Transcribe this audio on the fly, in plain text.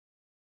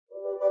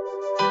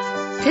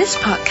This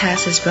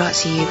podcast is brought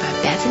to you by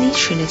Bethany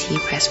Trinity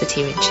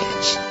Presbyterian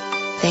Church.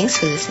 Thanks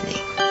for listening.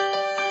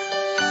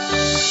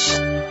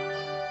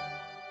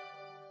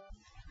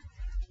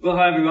 Well,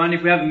 hi everyone.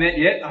 If we haven't met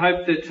yet, I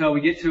hope that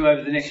we get to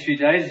over the next few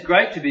days. It's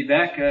great to be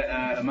back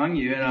among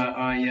you, and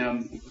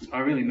I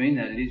really mean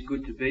that. It is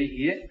good to be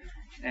here.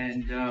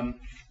 And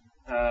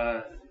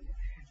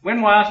when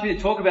Mike asked me to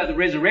talk about the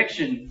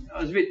resurrection,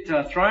 I was a bit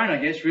thrown, I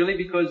guess, really,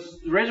 because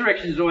the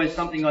resurrection is always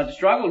something I'd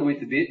struggled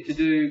with a bit to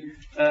do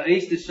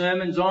Easter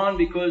sermons on,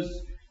 because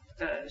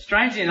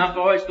strangely enough, I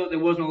always thought there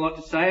wasn't a lot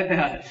to say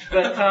about it.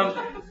 But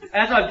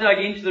as I've dug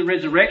into the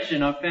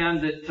resurrection, I've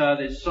found that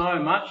there's so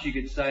much you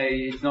could say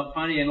it's not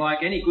funny. And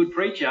like any good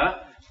preacher,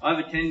 I have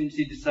a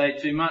tendency to say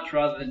too much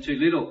rather than too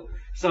little.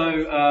 So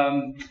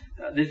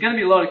there's going to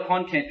be a lot of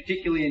content,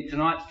 particularly in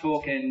tonight's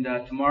talk and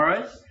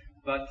tomorrow's.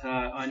 But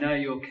I know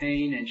you're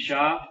keen and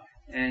sharp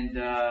and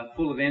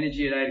full of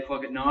energy at 8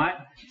 o'clock at night,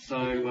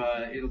 so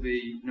it'll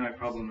be no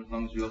problem as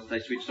long as we all stay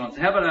switched on.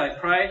 So how about I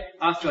pray,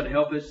 ask God to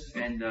help us,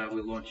 and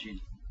we'll launch in.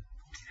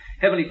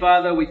 Heavenly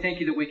Father, we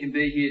thank you that we can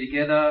be here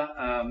together.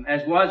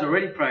 As Wise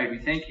already prayed, we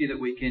thank you that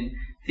we can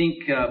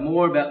think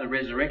more about the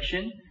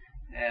resurrection,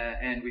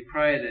 and we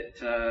pray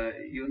that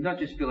you'll not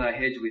just fill our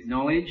heads with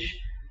knowledge,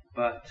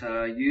 but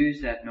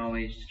use that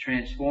knowledge to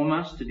transform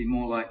us to be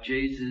more like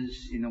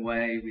Jesus in the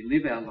way we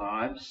live our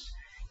lives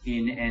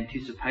in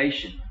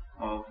anticipation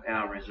of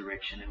our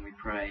resurrection. And we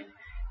pray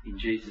in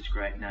Jesus'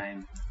 great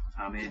name.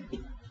 Amen.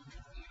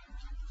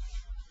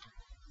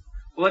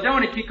 Well, I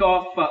don't want to kick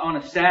off on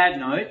a sad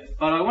note,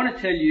 but I want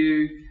to tell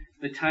you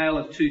the tale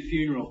of two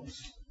funerals.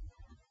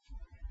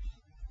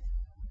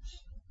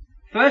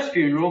 First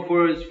funeral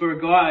was for a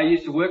guy I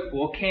used to work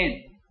for,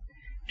 Ken.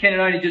 Ken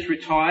had only just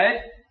retired,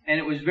 and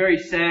it was very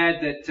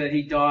sad that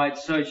he died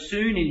so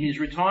soon in his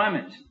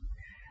retirement.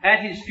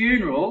 At his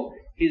funeral,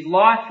 his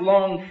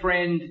lifelong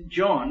friend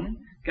John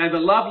gave a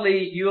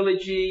lovely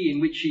eulogy in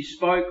which he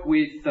spoke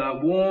with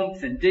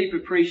warmth and deep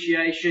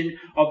appreciation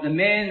of the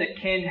man that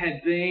Ken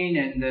had been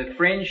and the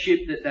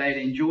friendship that they had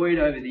enjoyed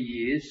over the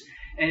years.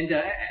 And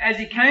as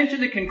he came to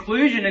the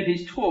conclusion of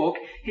his talk,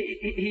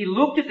 he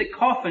looked at the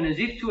coffin as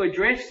if to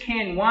address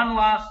Ken one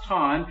last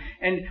time,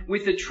 and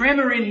with a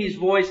tremor in his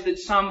voice that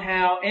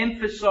somehow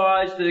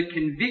emphasised the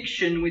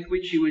conviction with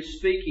which he was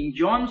speaking,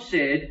 John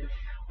said,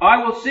 "I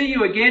will see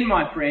you again,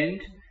 my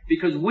friend,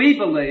 because we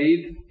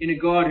believe in a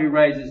God who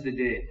raises the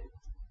dead."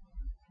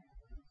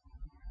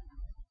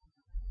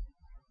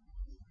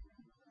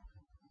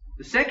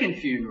 The second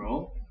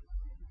funeral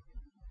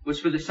was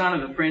for the son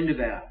of a friend of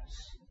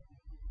ours.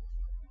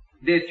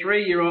 Their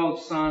 3-year-old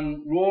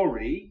son,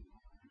 Rory,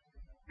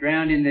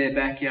 drowned in their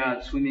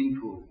backyard swimming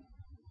pool.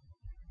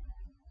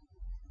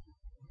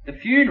 The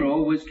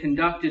funeral was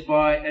conducted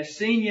by a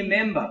senior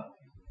member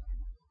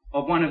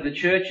of one of the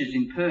churches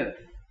in Perth.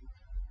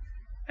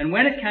 And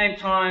when it came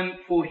time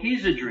for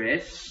his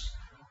address,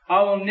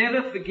 I will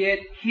never forget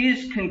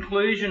his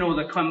conclusion, or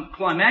the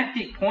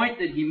climactic point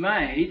that he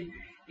made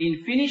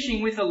in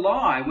finishing with a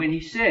lie when he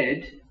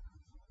said,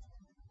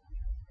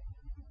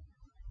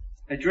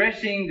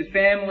 addressing the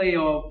family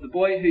of the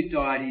boy who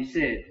died, he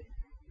said,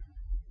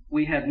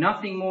 "We have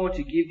nothing more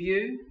to give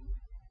you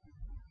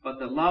but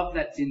the love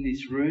that's in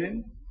this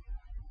room.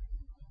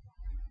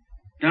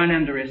 Don't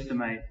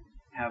underestimate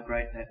how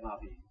great that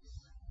love is.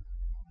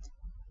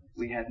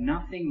 We have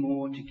nothing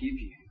more to give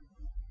you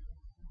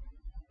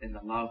than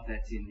the love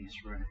that's in this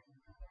room."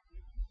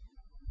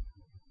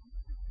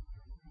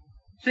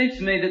 It seems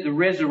to me that the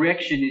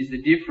resurrection is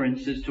the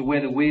difference as to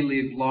whether we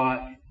live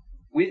life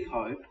with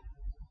hope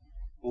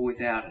or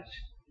without it.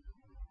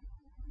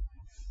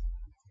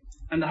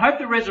 And the hope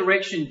the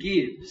resurrection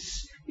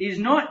gives is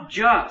not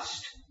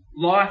just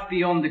life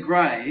beyond the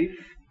grave,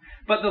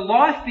 but the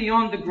life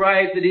beyond the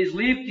grave that is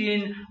lived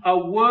in a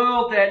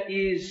world that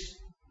is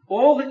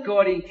all that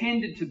God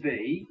intended to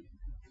be,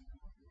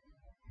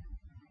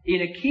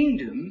 in a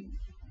kingdom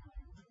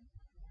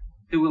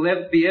that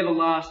will be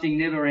everlasting,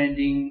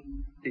 never-ending,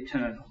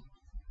 eternal.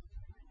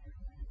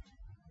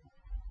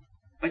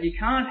 But you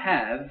can't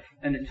have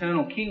an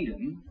eternal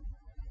kingdom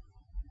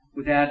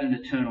without an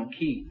eternal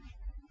king.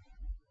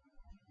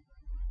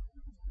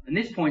 And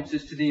this points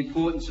us to the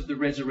importance of the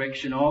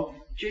resurrection of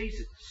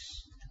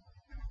Jesus.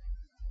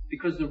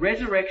 Because the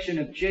resurrection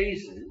of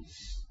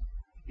Jesus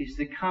is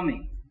the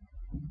coming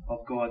of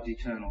God's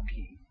eternal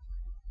king.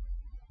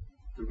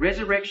 The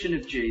resurrection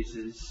of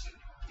Jesus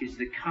is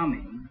the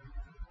coming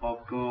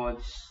of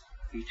God's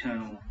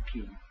eternal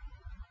king.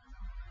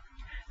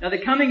 Now, the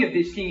coming of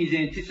this king is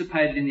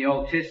anticipated in the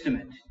Old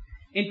Testament,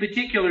 in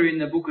particular in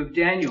the book of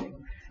Daniel.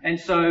 And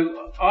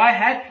so I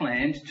had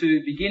planned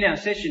to begin our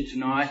session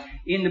tonight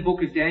in the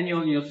book of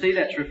Daniel, and you'll see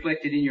that's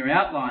reflected in your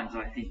outlines,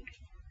 I think.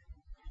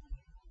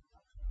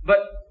 But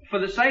for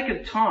the sake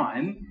of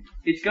time,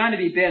 it's going to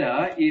be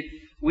better if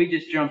we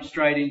just jump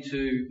straight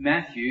into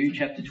Matthew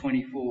chapter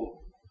 24.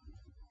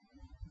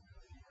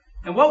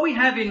 And what we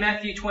have in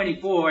Matthew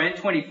 24 and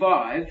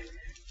 25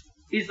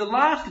 is the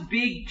last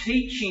big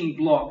teaching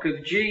block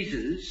of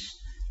Jesus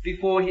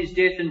before his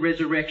death and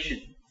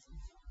resurrection.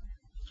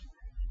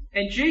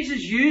 And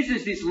Jesus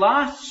uses this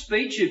last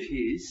speech of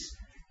his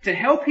to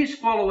help his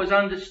followers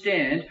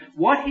understand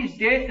what his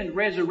death and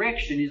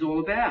resurrection is all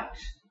about.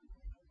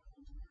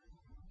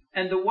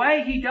 And the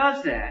way he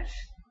does that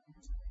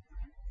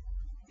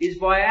is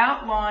by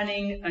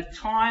outlining a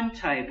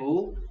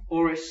timetable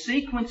or a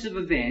sequence of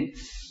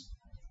events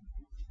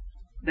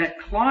that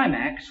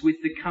climax with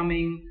the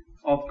coming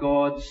of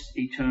God's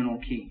eternal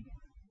King.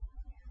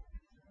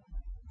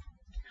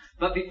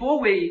 But before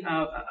we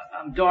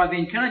dive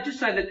in, can I just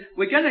say that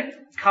we're going to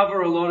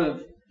cover a lot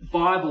of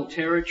Bible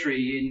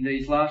territory in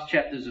these last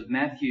chapters of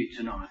Matthew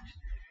tonight.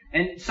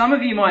 And some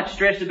of you might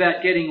stress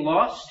about getting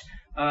lost,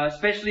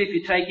 especially if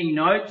you're taking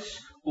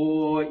notes,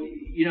 or,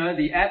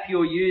 the app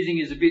you're using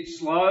is a bit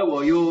slow,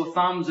 or your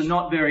thumbs are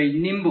not very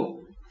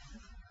nimble.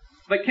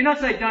 But can I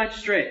say, don't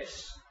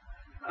stress.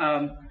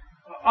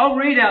 I'll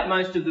read out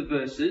most of the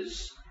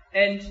verses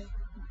and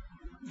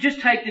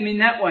just take them in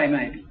that way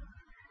maybe.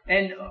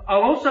 And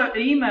I'll also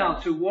email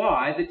to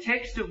Y the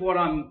text of what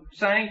I'm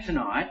saying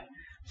tonight,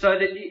 so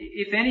that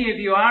if any of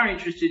you are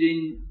interested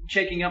in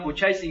checking up or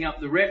chasing up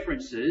the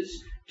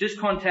references, just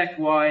contact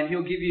Y and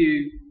he'll give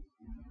you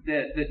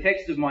the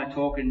text of my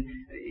talk, and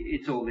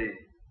it's all there.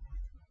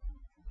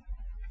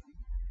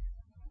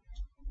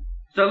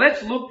 So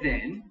let's look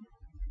then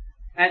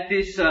at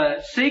this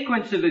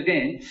sequence of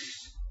events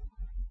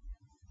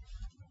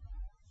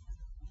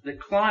that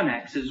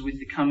climaxes with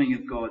the coming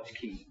of God's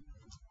King.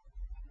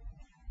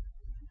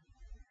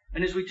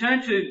 And as we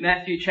turn to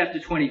Matthew chapter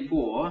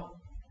 24,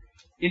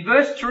 in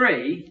verse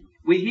 3,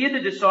 we hear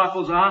the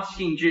disciples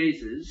asking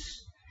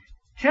Jesus,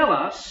 "Tell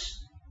us,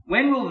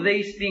 when will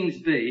these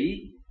things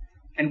be,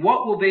 and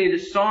what will be the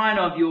sign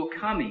of your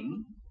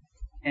coming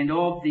and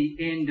of the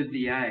end of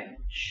the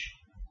age?"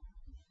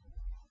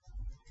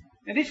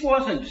 Now, this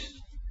wasn't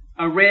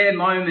a rare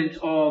moment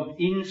of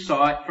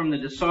insight from the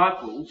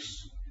disciples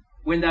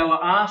when they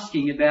were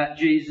asking about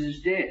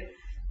Jesus' death.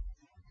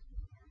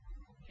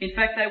 In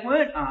fact, they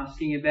weren't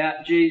asking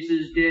about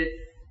Jesus' death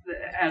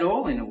at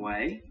all, in a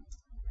way,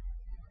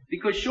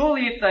 because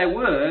surely if they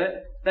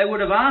were, they would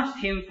have asked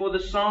him for the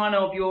sign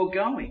of your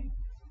going,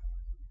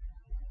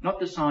 not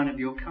the sign of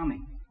your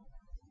coming.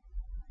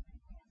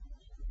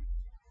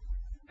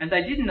 And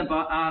they didn't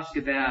ask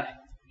about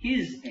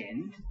his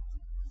end,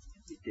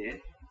 his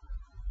death.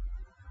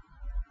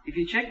 If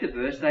you check the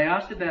verse, they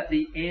asked about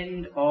the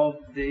end of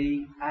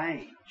the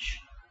age.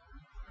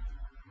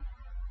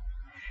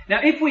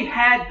 Now, if we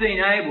had been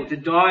able to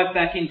dive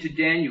back into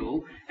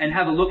Daniel and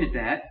have a look at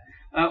that,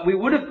 we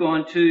would have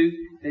gone to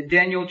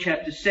Daniel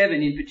chapter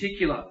 7 in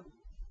particular.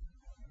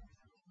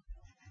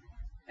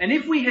 And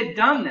if we had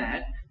done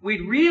that,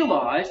 we'd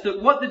realise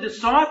that what the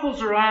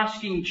disciples are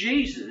asking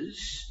Jesus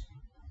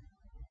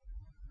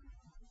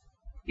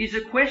is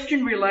a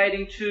question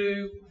relating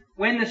to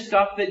when the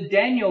stuff that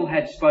Daniel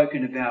had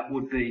spoken about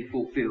would be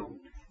fulfilled.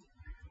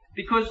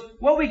 Because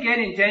what we get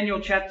in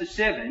Daniel chapter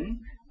 7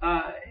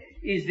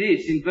 is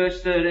this, in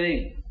verse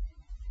 13.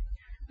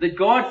 That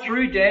God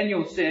through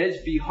Daniel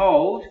says,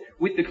 "Behold,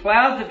 with the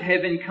clouds of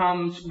heaven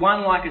comes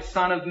one like a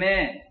son of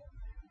man.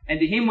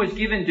 And to him was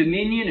given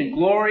dominion and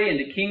glory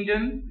and a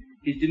kingdom.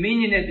 His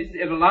dominion is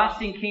an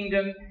everlasting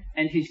kingdom,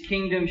 and his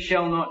kingdom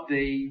shall not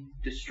be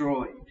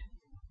destroyed."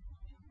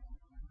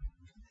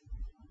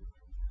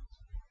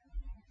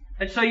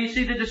 And so you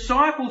see, the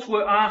disciples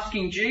were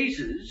asking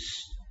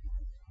Jesus,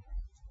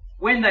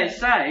 when they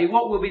say,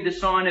 "What will be the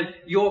sign of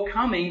your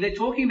coming?" they're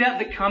talking about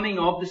the coming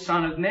of the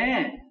Son of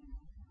Man,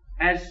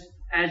 as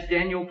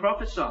Daniel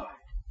prophesied.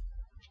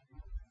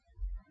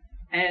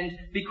 And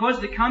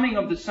because the coming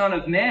of the Son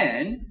of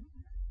Man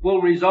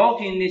will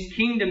result in this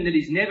kingdom that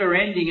is never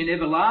ending and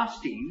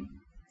everlasting,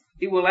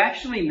 it will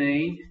actually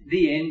mean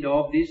the end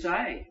of this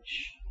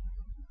age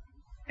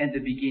and the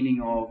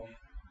beginning of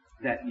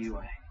that new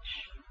age.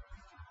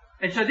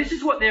 And so this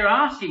is what they're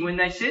asking when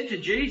they said to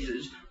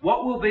Jesus,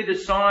 "What will be the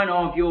sign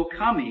of your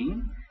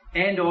coming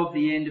and of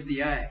the end of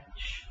the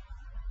age?"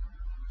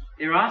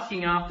 They're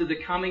asking after the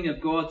coming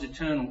of God's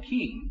eternal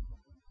King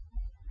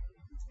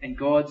and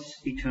God's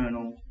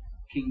eternal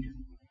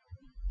kingdom.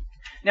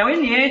 Now,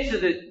 in the answer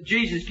that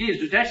Jesus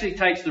gives, which actually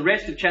takes the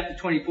rest of chapter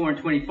 24 and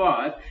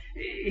 25,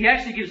 he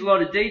actually gives a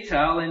lot of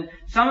detail, and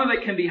some of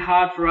it can be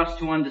hard for us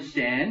to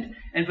understand,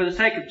 and for the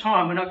sake of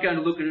time, we're not going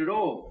to look at it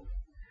all.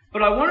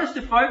 But I want us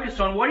to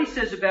focus on what he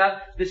says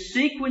about the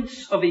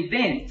sequence of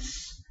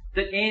events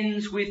that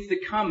ends with the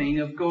coming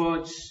of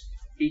God's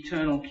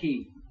eternal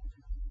King.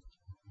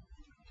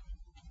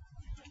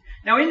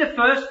 Now, in the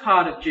first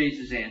part of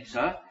Jesus'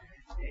 answer,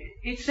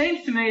 it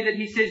seems to me that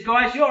he says,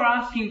 "Guys, you're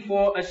asking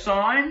for a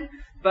sign,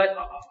 but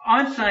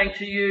I'm saying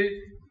to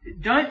you,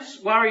 don't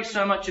worry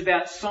so much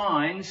about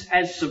signs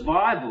as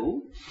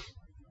survival."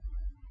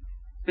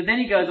 But then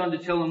he goes on to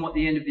tell them what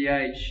the end of the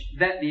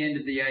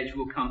age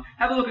will come.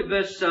 Have a look at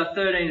verse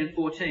 13 and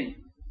 14.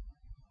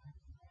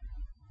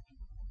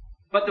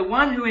 "But the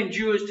one who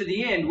endures to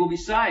the end will be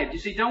saved." You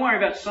see, don't worry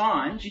about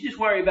signs, you just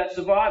worry about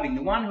surviving.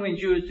 The one who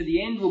endures to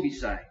the end will be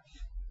saved.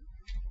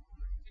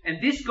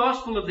 "And this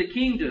gospel of the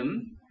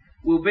kingdom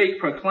will be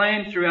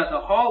proclaimed throughout the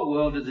whole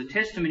world as a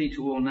testimony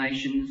to all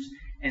nations,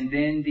 and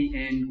then the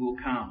end will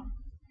come.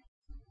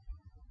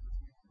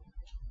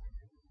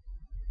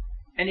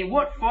 And in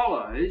what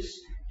follows,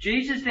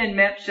 Jesus then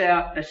maps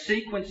out a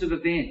sequence of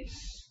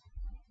events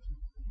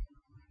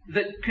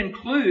that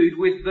conclude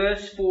with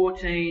verse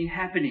 14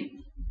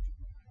 happening.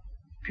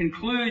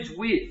 Concludes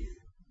with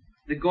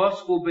the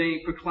gospel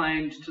being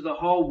proclaimed to the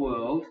whole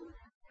world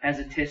as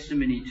a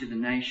testimony to the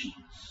nations.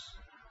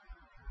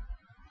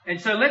 And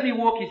so let me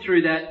walk you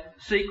through that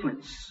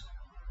sequence.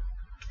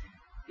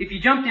 If you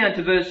jump down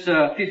to verse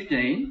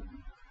 15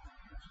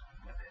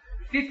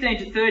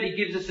 to 30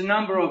 gives us a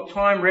number of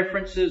time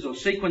references or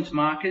sequence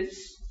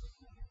markers.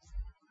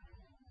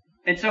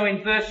 And so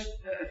in verse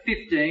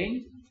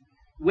 15,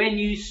 when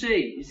you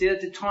see, you see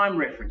that's a time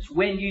reference,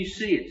 when you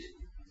see it.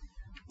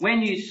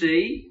 When you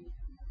see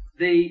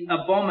the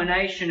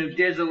abomination of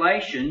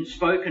desolation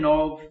spoken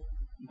of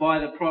by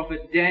the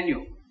prophet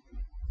Daniel.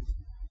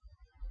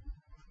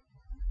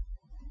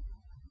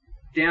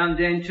 Down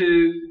then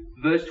to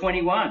verse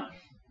 21.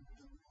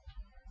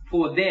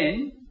 For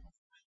then,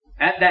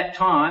 at that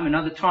time,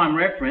 another time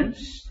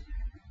reference,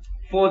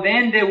 for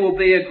then there will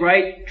be a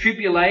great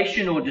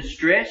tribulation or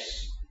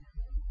distress,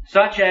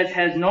 such as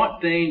has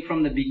not been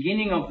from the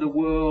beginning of the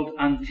world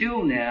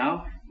until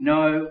now,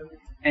 no,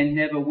 and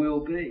never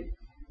will be.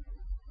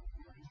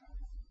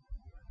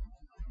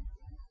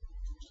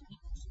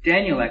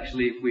 Daniel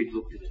actually, if we'd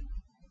looked at it,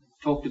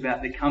 talked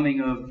about the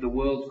coming of the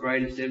world's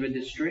greatest ever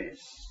distress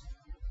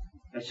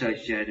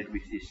associated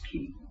with this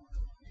king.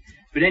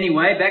 But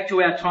anyway, back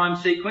to our time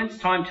sequence,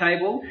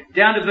 timetable,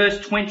 down to verse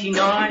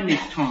 29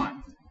 this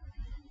time.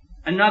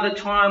 Another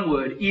time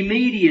word,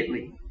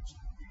 immediately.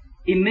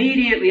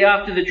 Immediately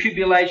after the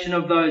tribulation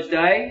of those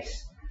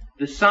days,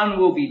 the sun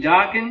will be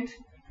darkened,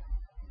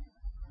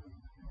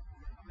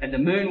 and the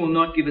moon will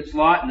not give its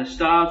light, and the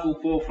stars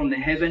will fall from the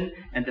heaven,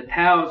 and the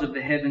powers of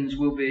the heavens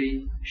will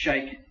be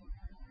shaken.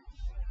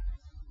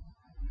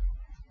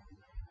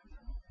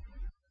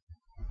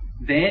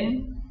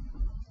 Then,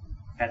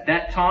 at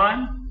that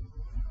time,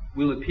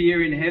 will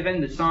appear in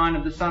heaven the sign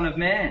of the Son of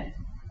Man.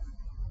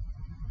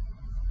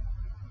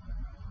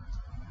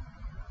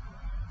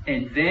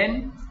 And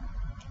then,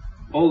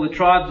 all the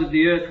tribes of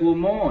the earth will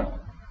mourn.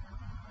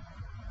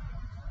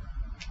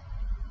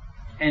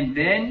 And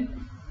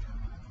then,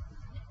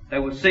 they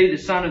will see the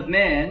Son of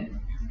Man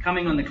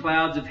coming on the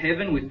clouds of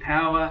heaven with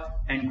power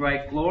and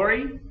great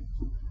glory.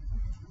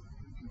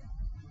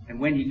 And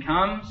when he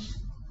comes,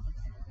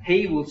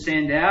 he will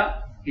send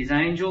out his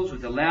angels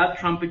with a loud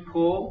trumpet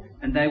call,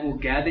 and they will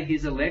gather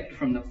his elect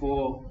from the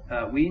four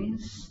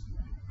winds,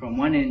 from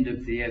one end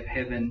of the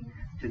heaven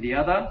to the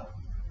other.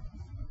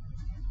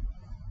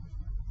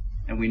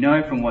 And we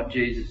know from what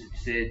Jesus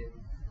said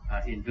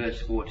in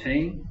verse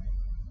 14,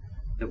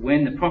 that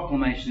when the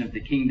proclamation of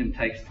the kingdom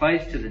takes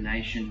place to the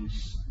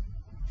nations,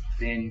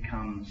 then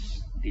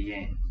comes the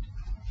end.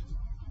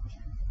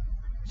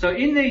 So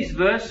in these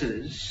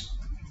verses,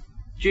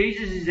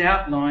 Jesus is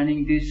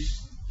outlining this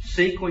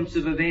sequence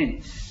of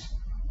events.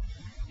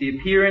 The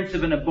appearance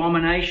of an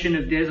abomination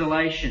of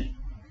desolation.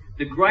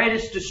 The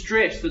greatest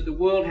distress that the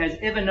world has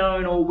ever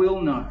known or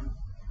will know.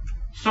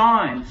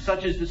 Signs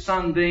such as the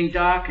sun being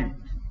darkened.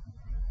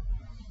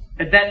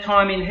 At that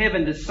time in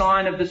heaven, the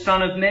sign of the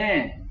Son of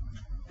Man.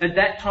 At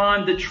that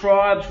time the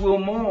tribes will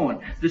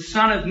mourn. The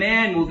Son of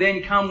Man will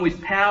then come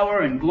with power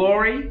and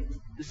glory.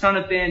 The Son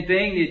of Man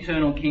being the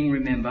eternal King,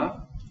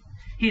 remember.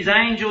 His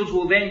angels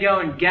will then go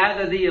and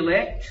gather the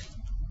elect.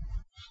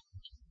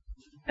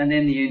 And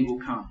then the end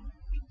will come.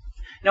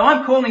 Now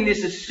I'm calling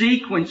this a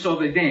sequence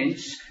of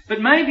events,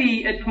 but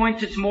maybe at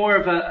points it's more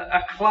of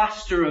a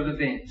cluster of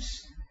events.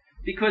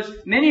 Because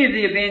many of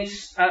the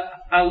events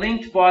are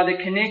linked by the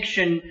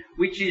connection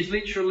which is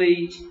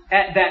literally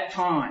at that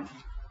time.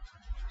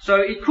 So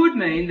it could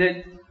mean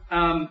that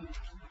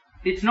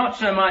it's not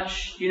so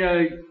much,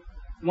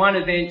 one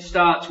event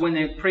starts when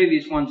the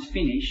previous one's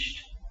finished,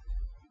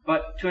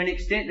 but to an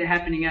extent they're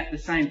happening at the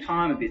same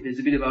time a bit. There's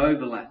a bit of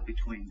overlap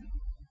between them.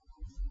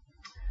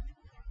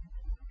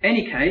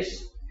 Any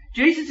case,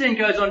 Jesus then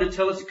goes on to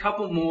tell us a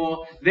couple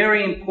more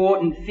very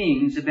important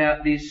things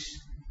about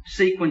this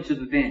sequence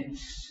of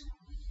events.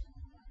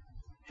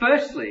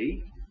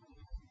 Firstly,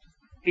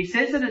 he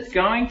says that it's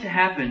going to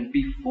happen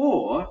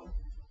before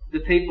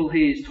the people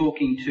he is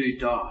talking to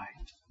die.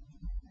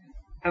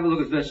 Have a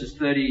look at verses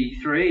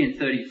 33 and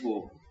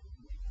 34.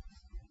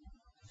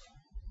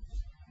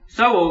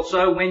 So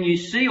also, when you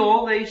see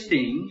all these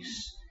things,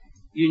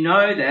 you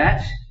know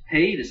that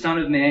he, the Son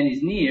of Man,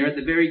 is near at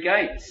the very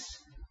gates.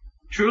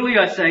 Truly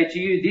I say to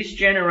you, this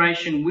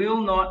generation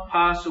will not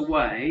pass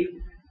away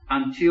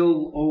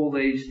until all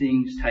these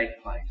things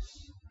take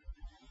place.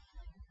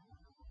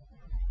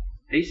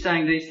 He's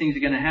saying these things are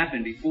going to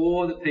happen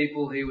before the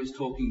people he was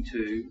talking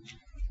to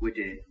were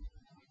dead.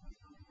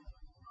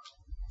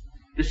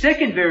 The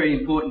second very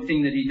important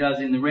thing that he does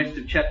in the rest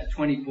of chapter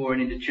 24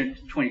 and into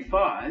chapter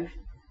 25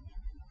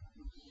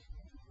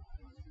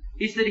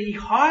 is that he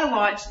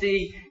highlights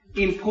the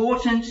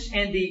importance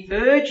and the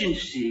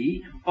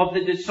urgency of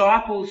the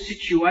disciples'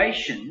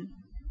 situation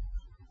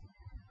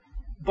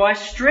by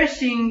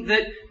stressing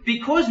that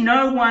because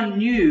no one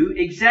knew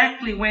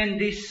exactly when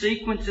this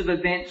sequence of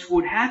events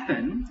would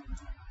happen,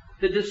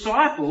 the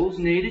disciples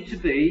needed to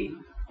be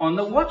on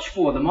the watch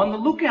for them, on the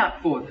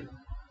lookout for them.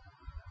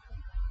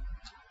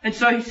 And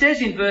so he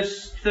says in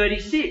verse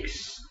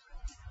 36,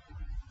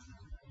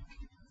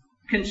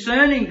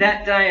 concerning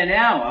that day and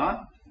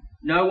hour,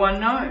 no one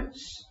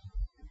knows,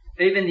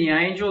 even the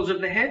angels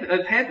of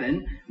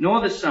heaven, nor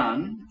the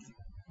Son,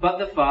 but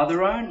the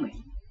Father only.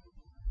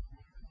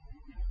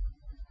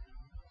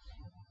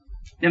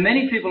 Now,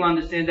 many people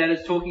understand that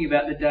as talking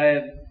about the day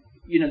of,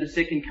 the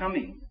second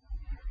coming.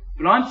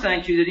 But I'm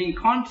saying to you that in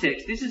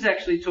context, this is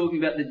actually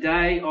talking about the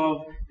day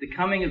of the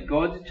coming of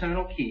God's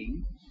eternal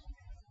King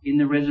in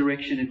the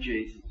resurrection of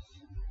Jesus.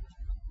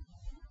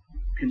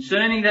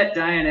 Concerning that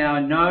day and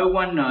hour, no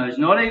one knows,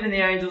 not even the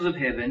angels of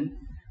heaven,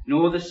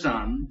 nor the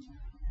Son,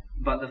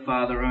 but the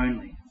Father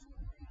only.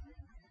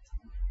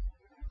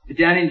 But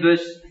down in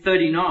verse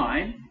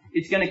 39,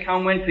 it's going to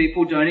come when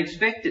people don't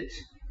expect it.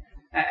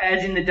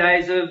 As in the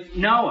days of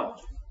Noah.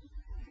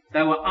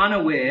 They were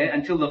unaware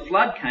until the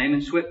flood came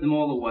and swept them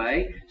all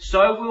away.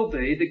 So will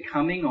be the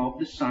coming of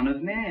the Son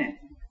of Man.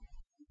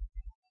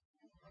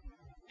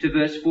 To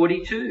verse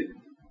 42.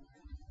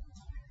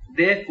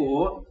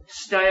 Therefore,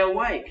 stay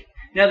awake.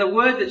 Now the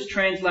word that's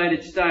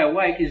translated stay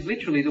awake is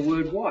literally the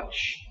word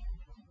watch.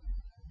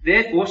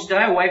 Therefore,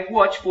 stay awake,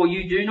 watch, for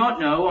you do not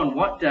know on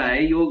what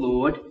day your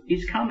Lord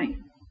is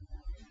coming.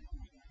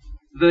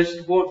 Verse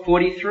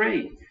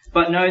 43.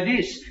 But know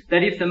this,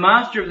 that if the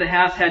master of the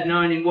house had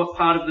known in what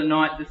part of the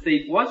night the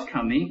thief was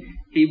coming,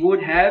 he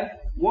would have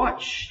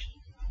watched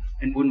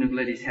and wouldn't have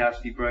let his house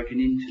be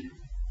broken into.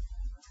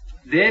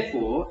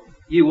 Therefore,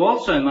 you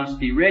also must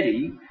be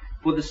ready,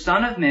 for the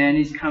Son of Man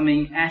is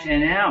coming at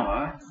an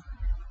hour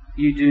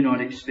you do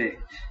not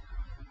expect.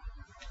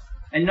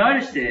 And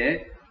notice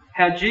there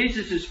how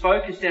Jesus has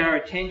focused our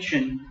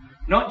attention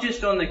not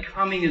just on the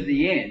coming of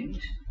the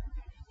end,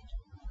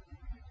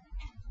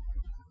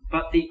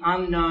 but the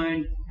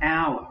unknown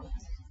hour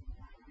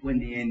when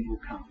the end will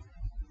come.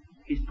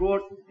 He's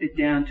brought it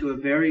down to a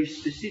very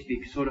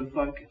specific sort of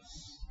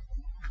focus.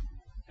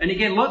 And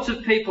again, lots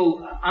of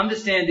people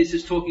understand this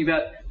as talking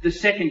about the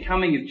second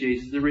coming of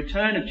Jesus, the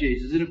return of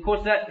Jesus. And of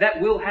course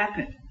that will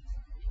happen.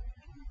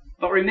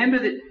 But remember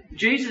that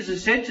Jesus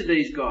has said to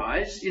these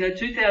guys,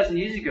 2,000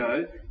 years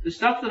ago, the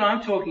stuff that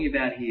I'm talking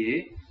about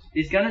here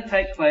is going to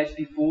take place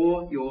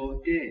before you're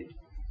dead.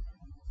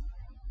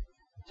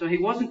 So he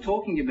wasn't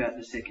talking about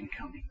the second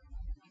coming.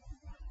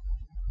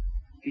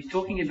 He's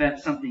talking about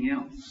something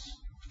else.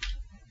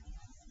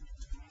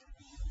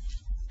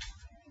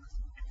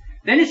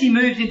 Then as he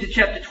moves into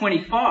chapter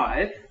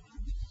 25,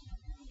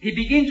 he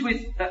begins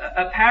with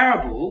a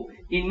parable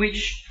in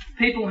which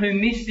people who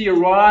miss the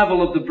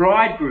arrival of the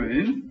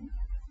bridegroom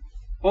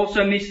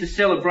also miss the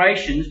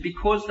celebrations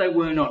because they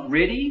were not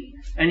ready.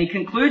 And he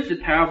concludes the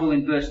parable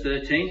in verse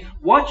 13,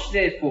 watch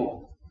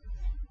therefore,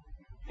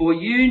 for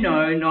you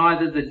know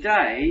neither the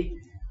day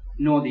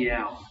nor the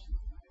hour.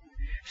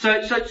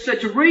 So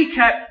to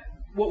recap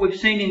what we've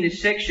seen in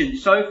this section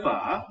so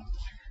far,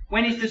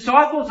 when his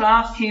disciples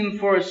asked him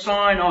for a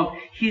sign of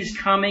his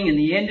coming and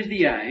the end of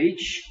the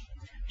age,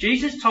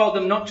 Jesus told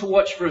them not to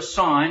watch for a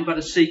sign, but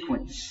a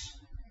sequence.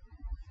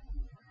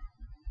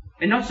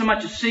 And not so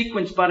much a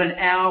sequence, but an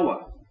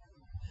hour.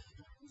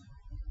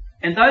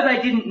 And though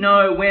they didn't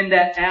know when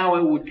that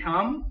hour would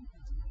come,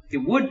 it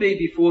would be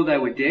before they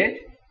were dead,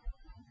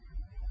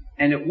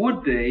 and it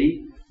would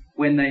be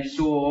when they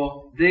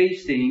saw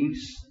these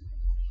things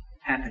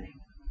happening.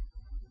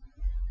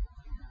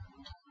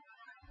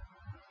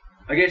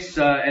 I guess,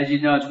 as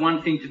you know, it's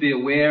one thing to be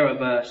aware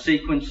of a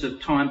sequence of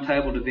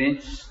timetabled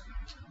events,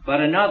 but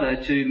another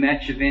to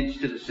match events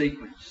to the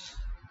sequence.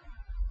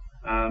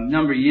 A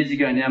number of years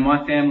ago now,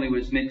 my family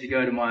was meant to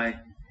go to my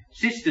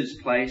sister's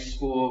place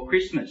for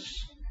Christmas.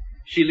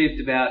 She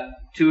lived about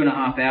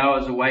 2.5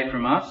 hours away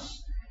from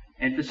us,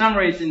 and for some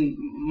reason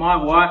my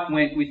wife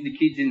went with the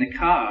kids in the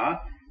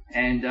car,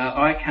 and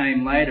I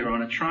came later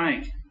on a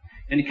train.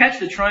 And to catch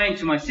the train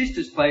to my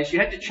sister's place, you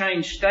had to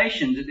change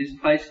stations at this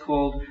place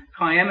called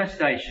Kiama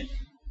Station.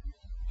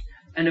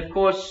 And of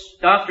course,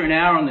 after an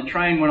hour on the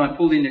train when I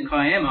pulled into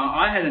Kiama,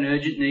 I had an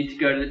urgent need to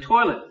go to the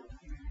toilet.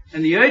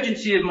 And the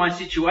urgency of my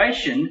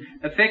situation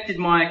affected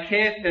my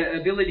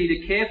ability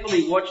to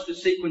carefully watch the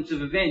sequence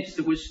of events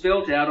that was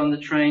spelt out on the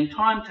train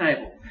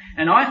timetable.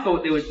 And I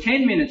thought there was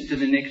 10 minutes to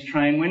the next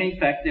train when in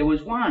fact there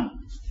was 1.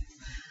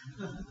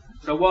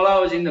 So while I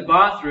was in the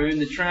bathroom,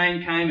 the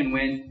train came and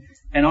went,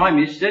 and I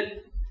missed it.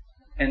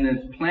 And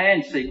the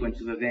planned sequence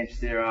of events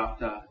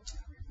thereafter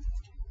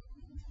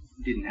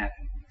didn't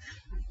happen.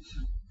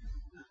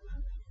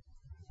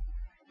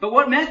 But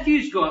what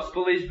Matthew's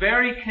Gospel is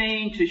very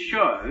keen to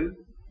show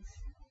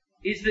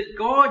is that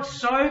God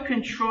so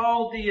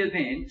controlled the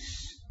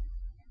events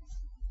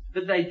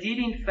that they did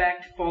in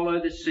fact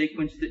follow the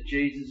sequence that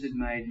Jesus had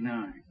made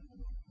known.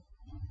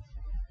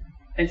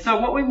 And so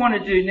what we want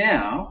to do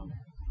now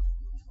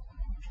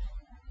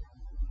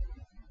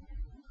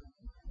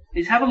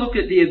is have a look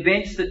at the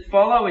events that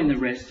follow in the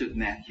rest of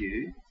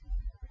Matthew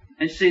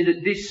and see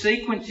that this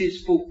sequence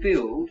is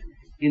fulfilled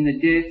in the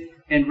death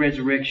and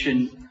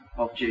resurrection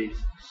of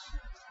Jesus.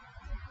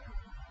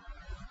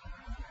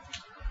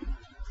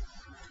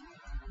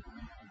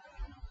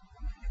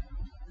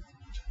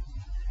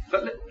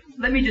 But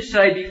let me just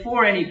say,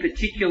 before any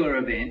particular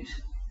event,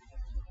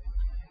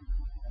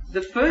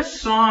 the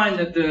first sign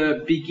that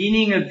the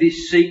beginning of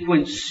this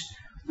sequence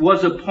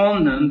was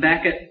upon them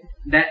back at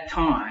that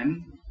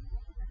time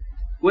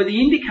were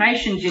the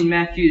indications in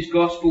Matthew's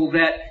Gospel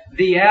that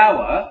the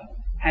hour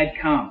had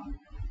come.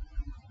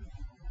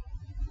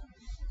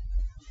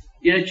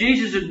 You know,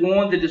 Jesus had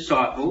warned the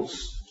disciples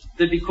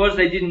that because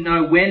they didn't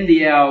know when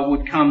the hour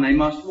would come, they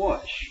must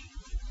watch.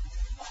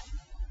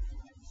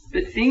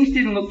 But things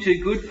didn't look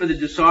too good for the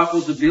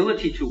disciples'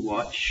 ability to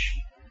watch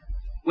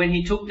when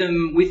he took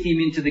them with him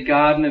into the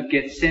Garden of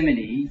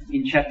Gethsemane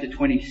in chapter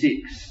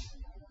 26.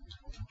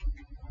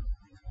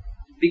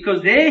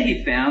 Because there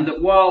he found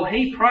that while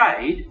he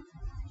prayed,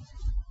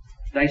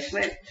 they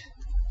slept.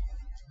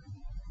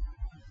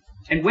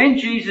 And when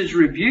Jesus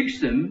rebukes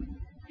them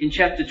in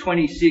chapter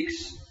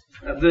 26,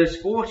 verse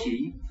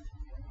 40,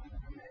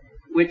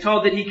 we're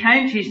told that he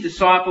came to his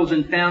disciples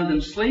and found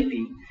them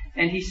sleeping.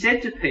 And he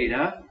said to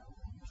Peter,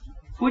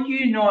 "Could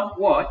you not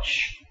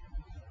watch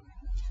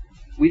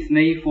with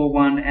me for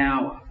 1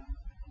 hour?"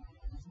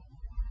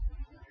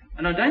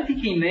 And I don't think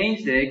he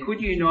means there,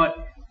 could you not,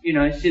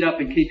 sit up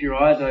and keep your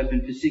eyes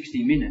open for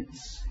 60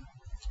 minutes?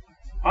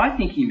 I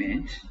think he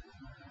meant,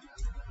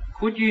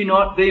 could you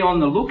not be on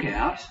the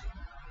lookout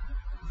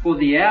for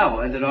the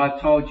hour that I've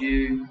told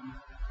you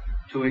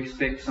to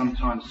expect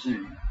sometime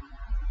soon?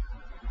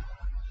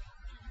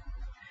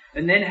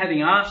 And then,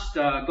 having asked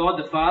God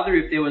the Father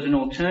if there was an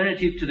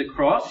alternative to the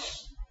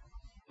cross,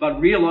 but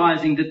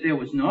realizing that there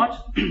was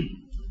not,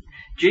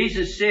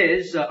 Jesus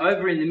says,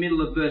 over in the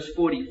middle of verse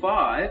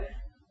 45,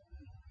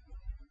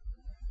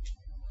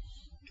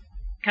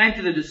 came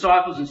to the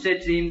disciples and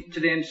said to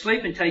them,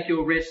 "Sleep and take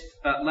your rest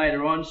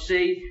later on.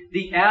 See,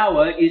 the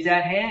hour is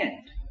at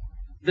hand.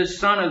 The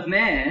Son of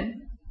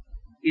Man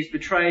is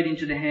betrayed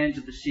into the hands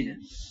of the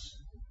sinners."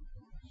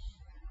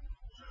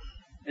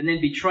 And then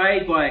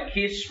betrayed by a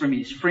kiss from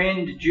his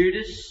friend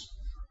Judas,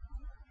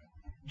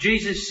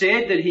 Jesus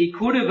said that he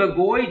could have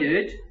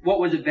avoided what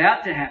was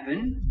about to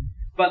happen,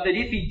 but that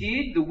if he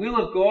did, the will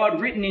of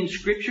God written in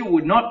Scripture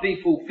would not be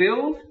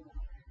fulfilled.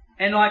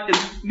 And like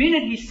the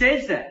minute he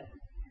says that,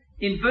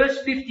 in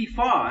verse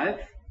 55,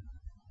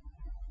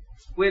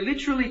 we're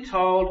literally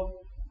told,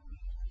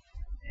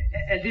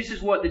 and this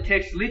is what the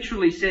text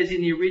literally says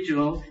in the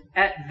original,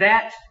 at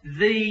that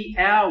the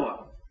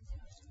hour,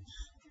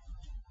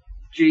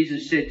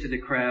 Jesus said to the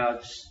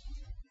crowds,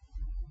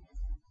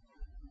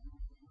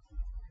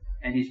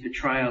 and his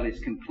betrayal is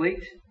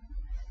complete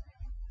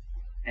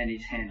and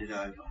is handed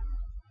over.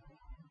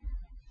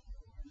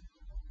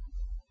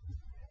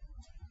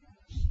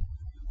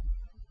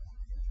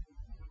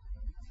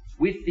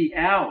 With the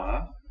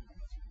hour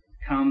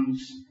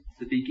comes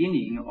the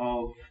beginning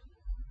of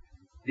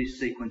this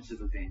sequence of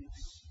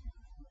events.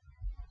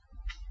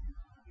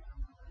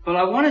 But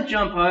I want to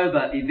jump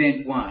over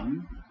event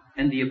 1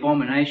 and the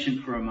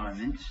abomination for a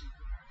moment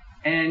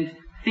and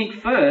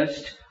think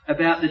first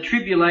about the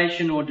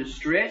tribulation or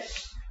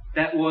distress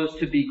that was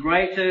to be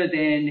greater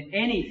than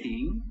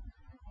anything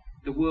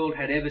the world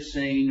had ever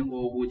seen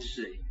or would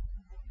see.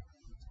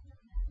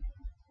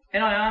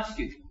 And I ask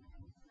you,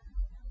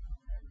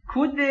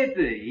 could there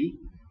be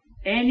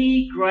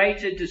any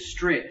greater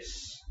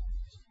distress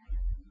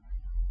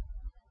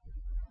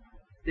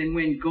than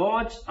when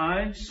God's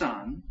own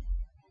Son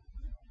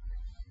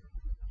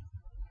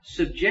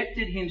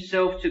subjected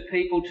himself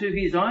to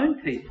his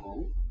own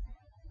people,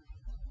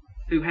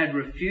 who had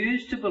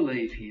refused to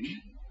believe him,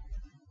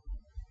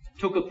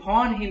 took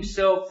upon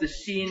himself the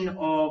sin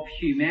of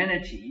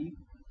humanity,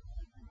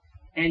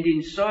 and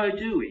in so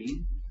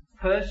doing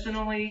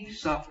personally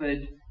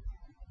suffered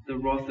the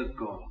wrath of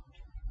God?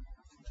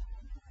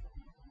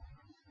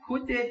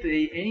 Could there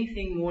be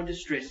anything more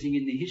distressing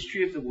in the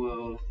history of the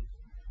world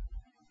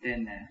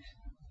than that?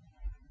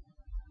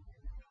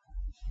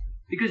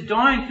 Because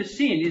dying for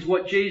sin is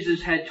what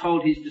Jesus had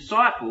told his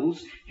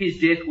disciples his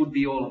death would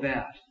be all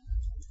about.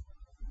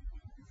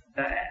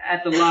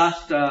 At the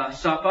Last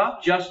Supper,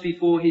 just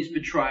before his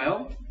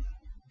betrayal,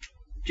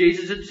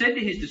 Jesus had said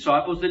to his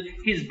disciples that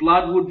his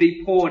blood would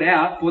be poured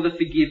out for the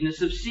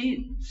forgiveness of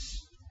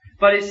sins.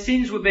 But as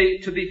sins were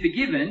to be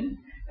forgiven,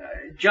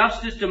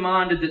 justice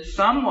demanded that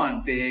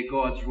someone bear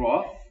God's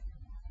wrath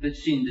that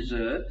sin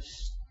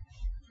deserves.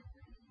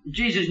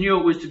 Jesus knew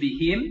it was to be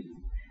him,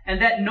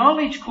 and that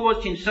knowledge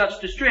caused him such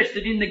distress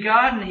that in the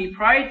garden he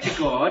prayed to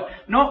God,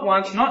 not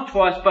once, not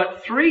twice,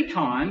 but 3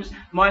 times,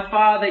 "My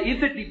Father,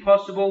 if it be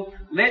possible,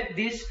 let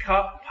this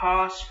cup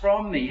pass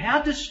from me."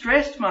 How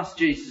distressed must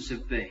Jesus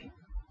have been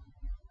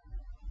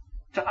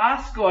to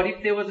ask God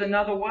if there was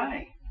another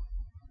way?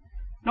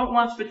 Not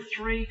once, but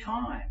 3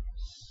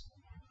 times.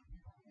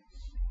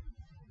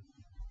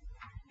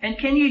 And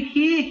can you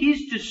hear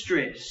his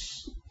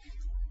distress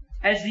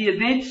as the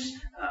events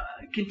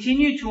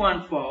continue to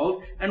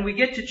unfold, and we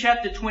get to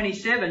chapter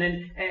 27,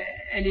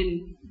 and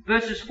in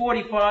verses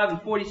 45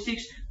 and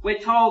 46, we're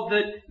told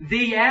that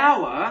the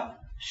hour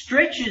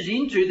stretches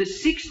into the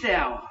 6th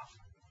hour,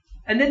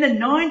 and then the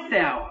 9th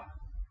hour.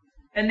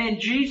 And then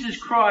Jesus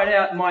cried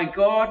out, my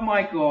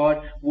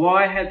God,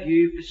 why have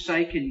you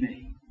forsaken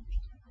me?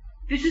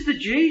 This is the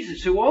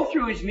Jesus who all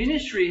through his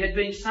ministry had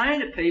been saying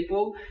to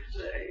people,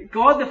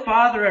 God the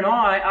Father and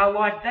I are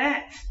like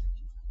that.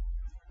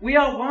 We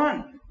are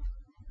one.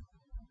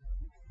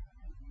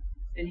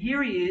 And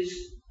here he is,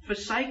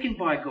 forsaken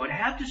by God.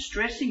 How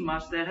distressing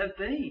must that have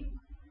been?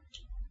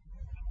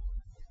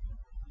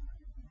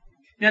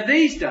 Now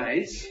these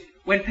days,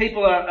 when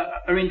people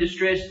are in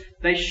distress,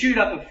 they shoot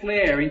up a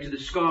flare into the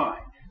sky.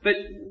 But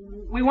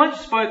we once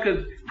spoke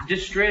of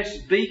distress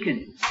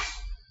beacons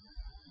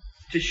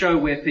to show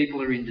where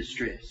people are in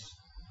distress.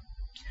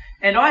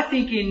 And I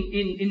think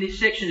in this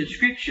section of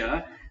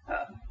Scripture,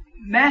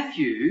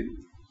 Matthew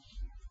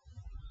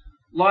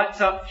lights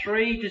up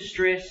 3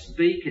 distress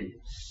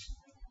beacons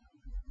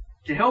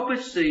to help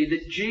us see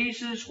that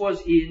Jesus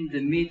was in the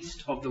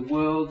midst of the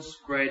world's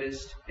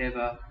greatest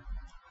ever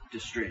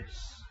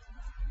distress.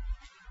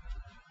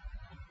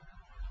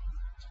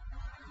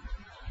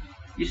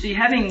 You see,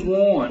 having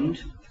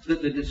warned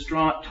that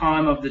the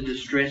time of the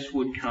distress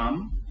would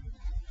come,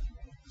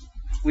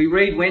 we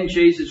read when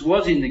Jesus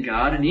was in the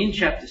garden in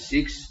chapter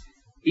 6,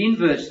 in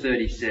verse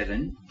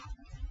 37,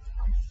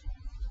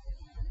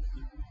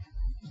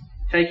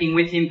 taking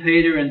with him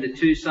Peter and the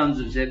 2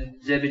 sons of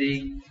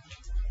Zebedee,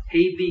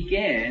 he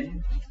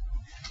began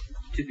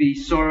to be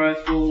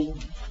sorrowful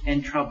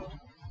and troubled.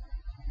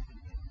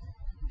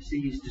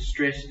 See, his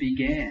distress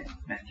began,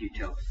 Matthew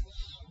tells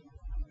us.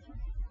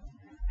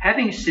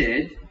 Having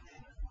said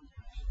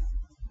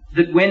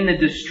that when the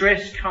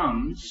distress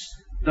comes,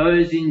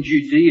 those in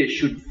Judea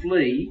should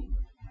flee,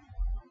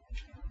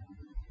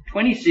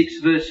 26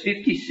 verse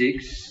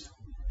 56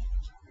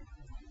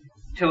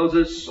 tells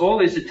us all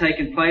this had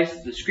taken place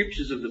that the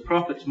scriptures of the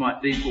prophets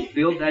might be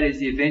fulfilled. That is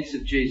the events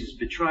of Jesus'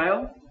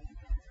 betrayal.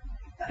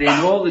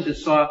 Then all the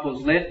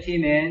disciples left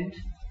him and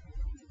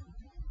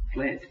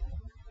fled.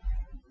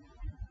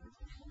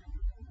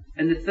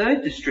 And the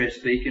third distress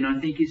beacon, I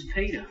think, is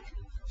Peter.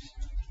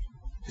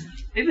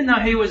 Even though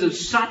he was of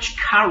such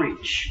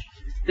courage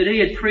that he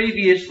had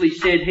previously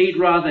said he'd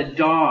rather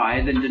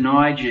die than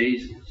deny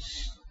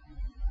Jesus,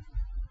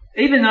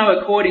 even though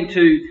according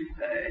to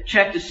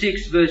chapter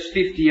 6 verse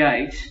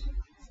 58,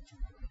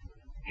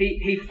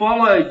 he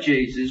followed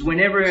Jesus when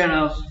everyone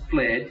else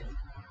fled,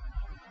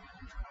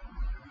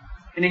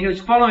 and he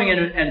was following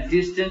at a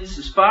distance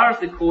as far as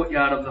the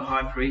courtyard of the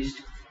high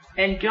priest,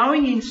 and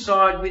going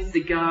inside with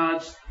the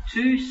guards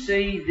to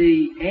see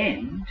the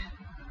end.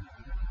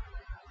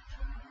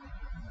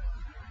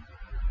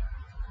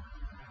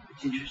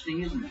 It's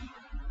interesting, isn't it?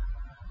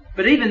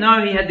 But even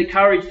though he had the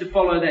courage to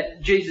follow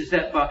Jesus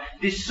that far,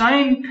 this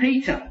same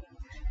Peter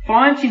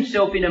finds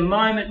himself in a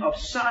moment of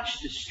such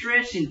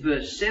distress in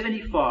verse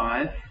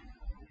 75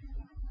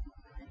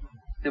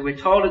 that we're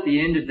told at the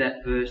end of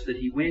that verse that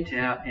he went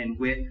out and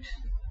wept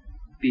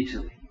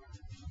bitterly.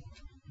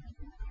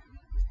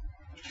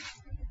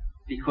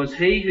 Because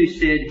he who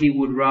said he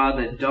would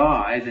rather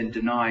die than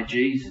deny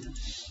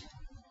Jesus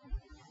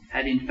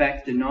had in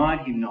fact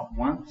denied him not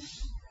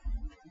once,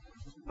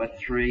 but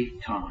 3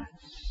 times.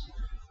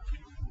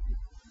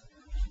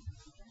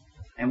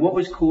 And what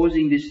was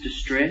causing this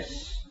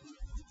distress?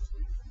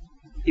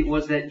 It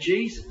was that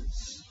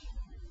Jesus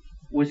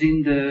was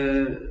in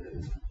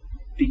the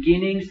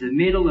beginnings, the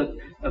middle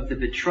of the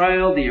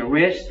betrayal, the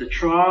arrest, the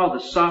trial, the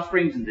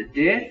sufferings and the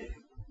death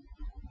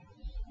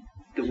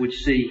that would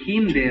see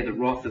him bear the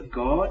wrath of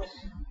God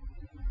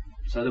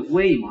so that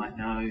we might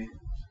know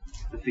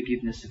the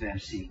forgiveness of our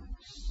sins.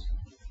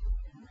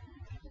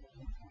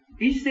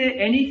 Is there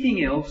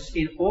anything else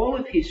in all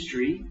of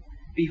history,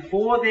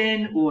 before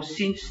then or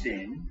since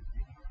then,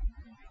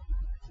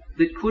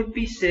 that could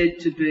be said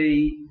to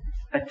be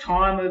a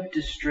time of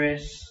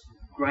distress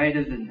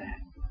greater than that?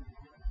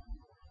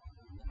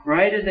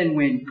 Greater than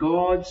when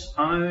God's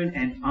own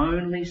and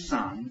only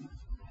Son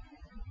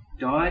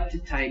died to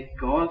take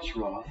God's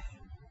wrath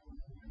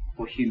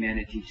for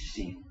humanity's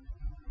sin.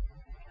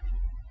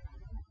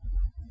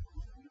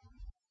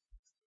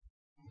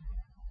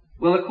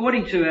 Well,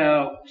 according to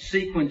our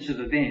sequence of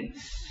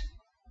events,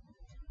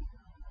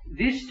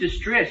 this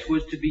distress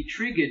was to be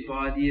triggered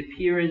by the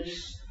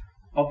appearance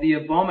of the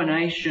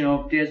abomination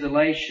of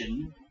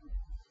desolation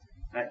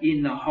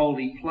in the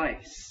holy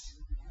place.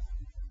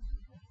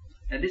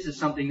 Now, this is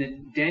something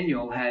that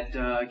Daniel had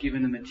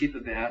given them a tip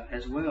about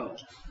as well.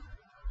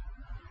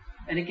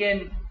 And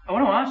again, I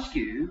want to ask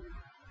you,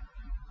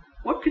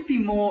 what could be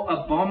more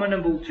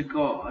abominable to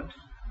God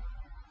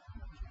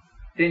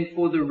than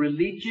for the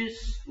religious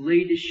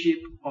leadership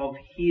of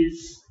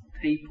his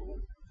people,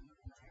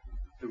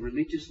 the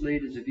religious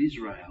leaders of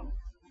Israel,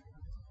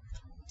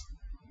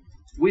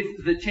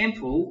 with the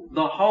temple,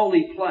 the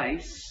holy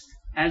place,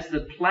 as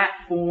the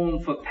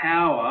platform for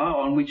power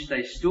on which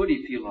they stood,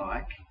 if you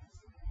like,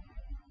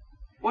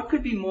 What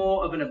could be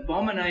more of an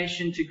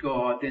abomination to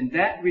God than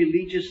that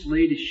religious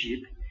leadership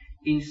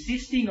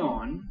insisting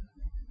on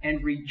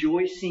and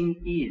rejoicing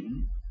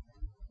in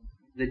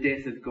the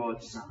death of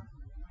God's Son?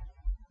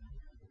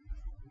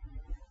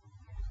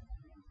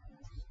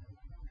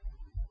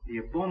 The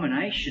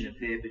abomination of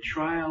their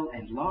betrayal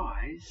and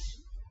lies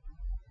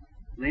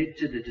led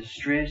to the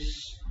distress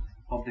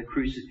of the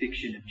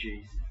crucifixion of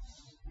Jesus.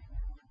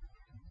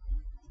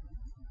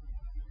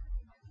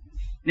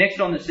 Next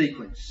on the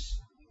sequence,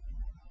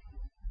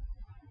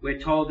 we're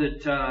told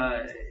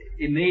that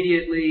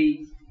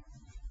immediately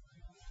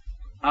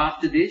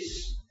after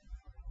this,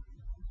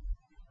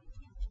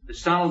 the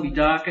sun will be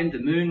darkened, the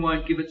moon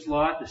won't give its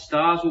light, the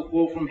stars will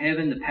fall from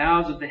heaven, the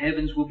powers of the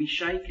heavens will be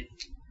shaken.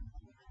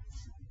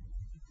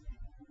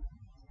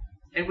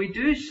 And we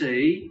do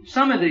see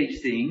some of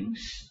these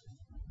things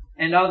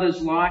and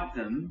others like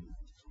them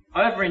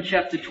over in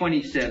chapter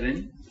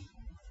 27,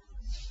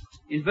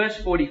 in verse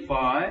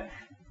 45,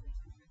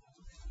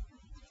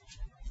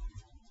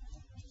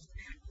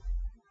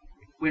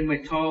 when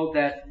we're told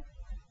that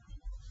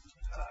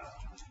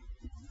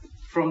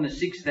from the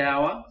 6th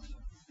hour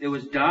there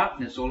was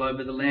darkness all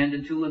over the land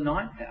until the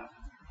 9th hour.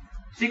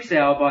 6th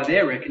hour by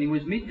their reckoning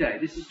was midday.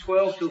 This is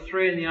 12 till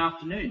 3 in the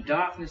afternoon.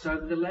 Darkness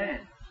over the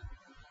land.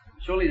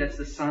 Surely that's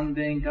the sun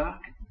being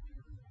darkened.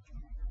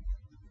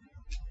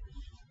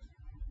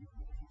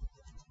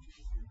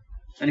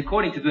 And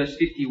according to verse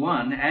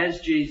 51, as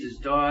Jesus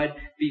died,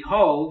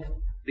 behold,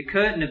 the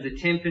curtain of the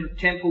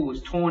temple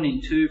was torn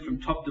in two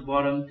from top to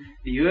bottom.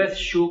 The earth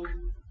shook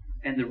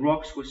and the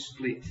rocks were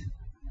split.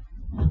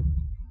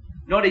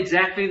 Not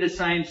exactly the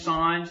same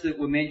signs that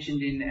were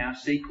mentioned in our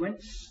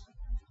sequence,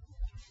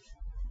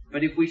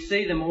 but if we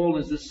see them all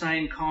as the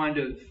same kind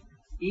of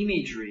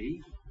imagery,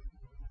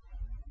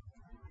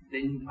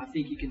 then I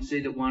think you can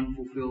see that one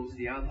fulfills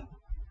the other,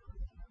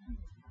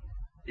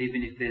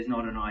 even if there's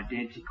not an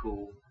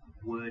identical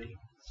wording.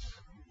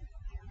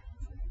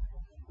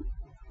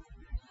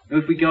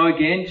 If we go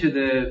again to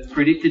the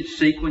predicted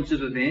sequence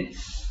of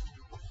events,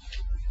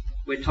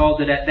 we're told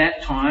that at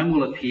that time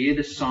will appear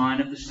the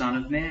sign of the Son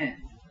of Man.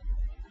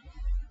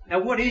 Now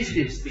what is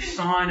this, the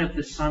sign of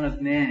the Son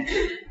of Man?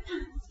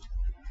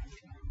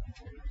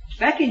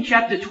 Back in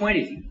chapter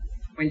 20,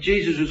 when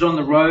Jesus was on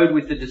the road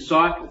with the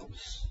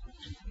disciples,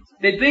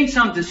 there'd been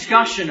some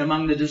discussion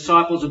among the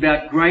disciples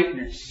about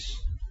greatness.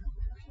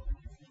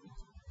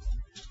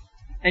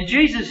 And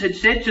Jesus had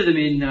said to them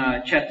in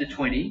chapter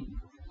 20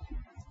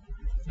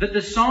 that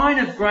the sign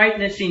of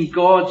greatness in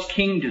God's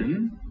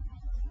kingdom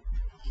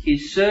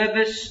is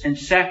service and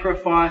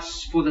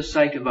sacrifice for the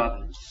sake of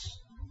others.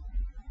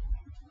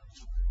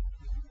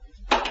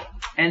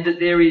 And that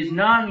there is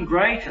none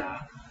greater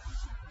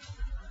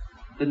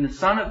than the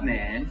Son of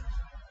Man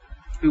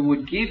who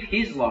would give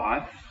his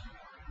life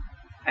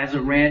as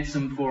a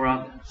ransom for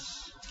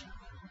others.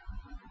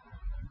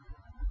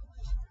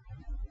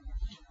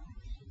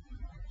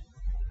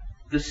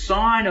 The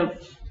sign of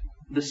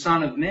the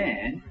Son of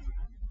Man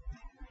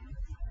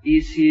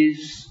is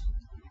his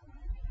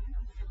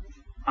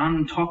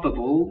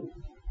untoppable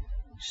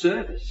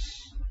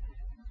service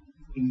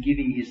in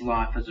giving his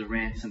life as a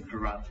ransom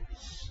for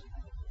others.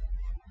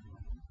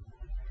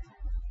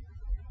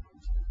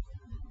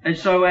 And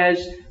so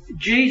as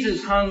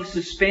Jesus hung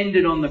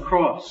suspended on the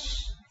cross,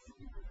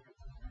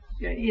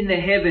 in the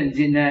heavens,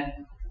 in that,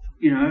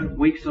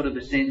 weak sort of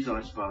a sense,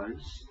 I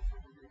suppose,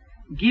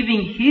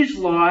 giving his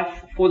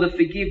life for the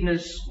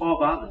forgiveness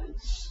of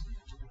others,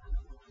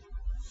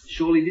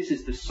 surely this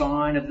is the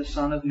sign of the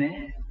Son of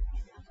Man,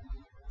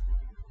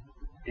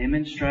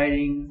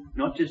 demonstrating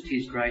not just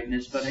his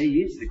greatness, but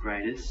he is the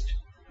greatest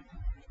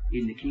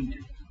in the kingdom.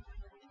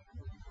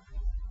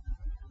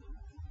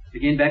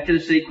 Again, back to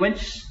the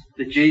sequence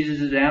that Jesus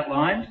has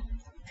outlined,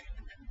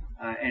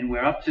 and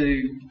we're up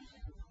to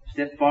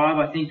step 5,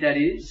 I think that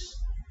is,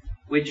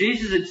 where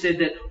Jesus had said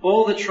that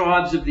all the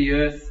tribes of the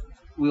earth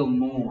will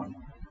mourn.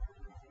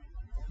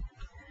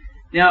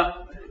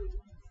 Now,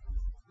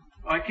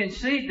 I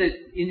concede that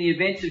in the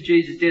events of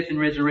Jesus' death and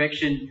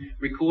resurrection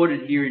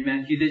recorded here in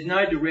Matthew, there's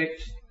no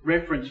direct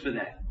reference for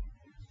that.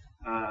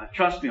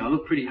 Trust me, I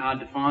look pretty hard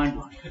to find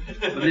one.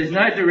 But there's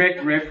no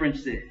direct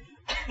reference there.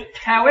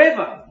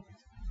 However,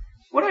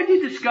 what I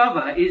did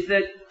discover is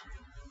that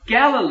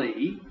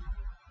Galilee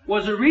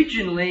was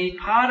originally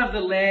part of the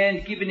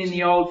land given in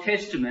the Old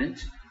Testament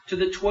to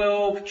the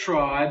 12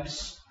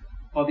 tribes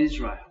of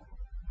Israel.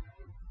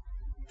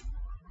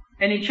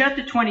 And in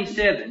chapter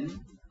 27,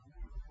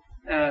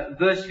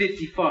 verse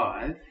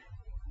 55,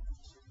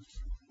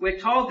 we're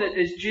told that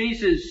as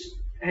Jesus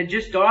had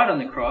just died on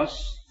the cross,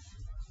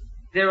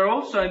 there are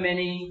also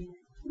many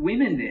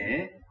women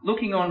there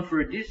looking on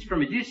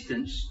from a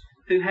distance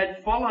who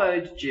had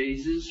followed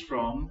Jesus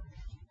from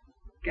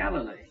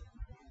Galilee.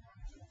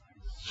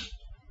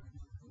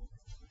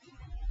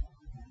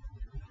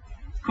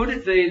 Could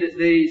it be that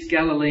these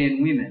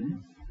Galilean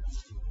women,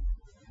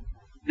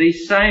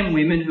 these same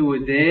women who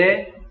were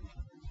there,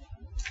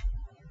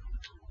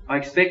 I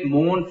expect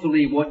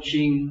mournfully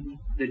watching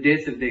the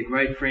death of their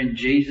great friend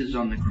Jesus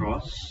on the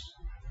cross,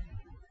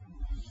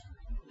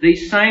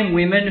 These same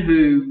women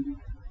who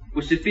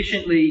were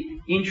sufficiently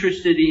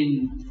interested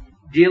in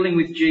dealing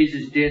with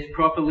Jesus' death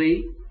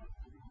properly,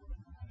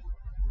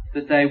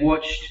 that they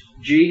watched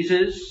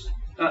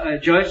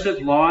Joseph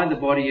lie the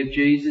body of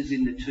Jesus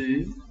in the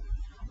tomb.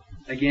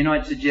 Again,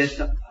 I'd suggest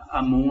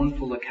a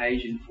mournful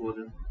occasion for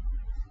them.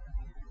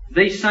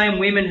 These same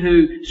women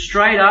who,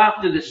 straight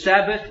after the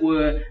Sabbath,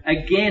 were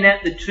again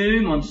at the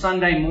tomb on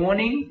Sunday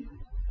morning.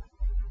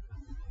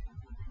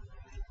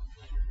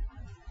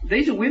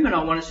 These are women,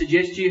 I want to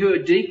suggest to you, who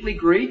are deeply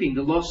grieving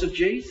the loss of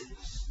Jesus.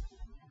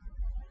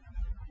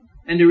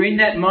 And are in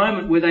that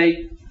moment where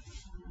they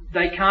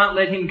can't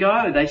let him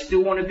go. They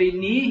still want to be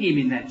near him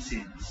in that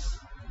sense.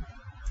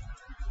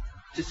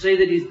 To see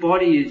that his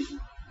body is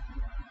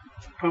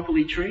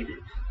properly treated.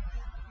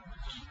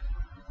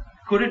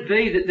 Could it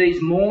be that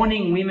these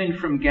mourning women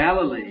from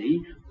Galilee,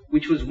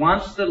 which was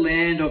once the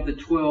land of the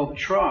 12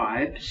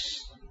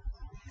 tribes,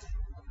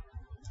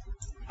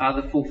 are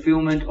the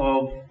fulfillment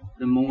of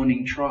the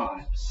mourning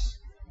tribes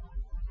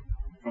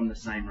from the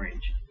same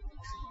region?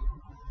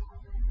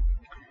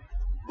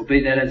 Or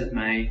be that as it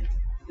may,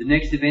 the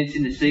next events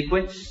in the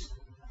sequence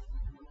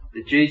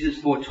that Jesus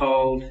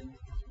foretold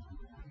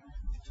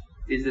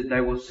is that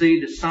they will see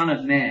the Son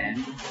of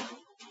Man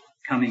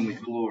coming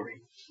with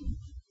glory.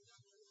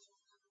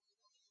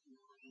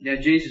 Now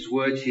Jesus'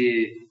 words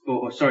here,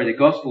 the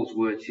Gospel's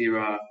words here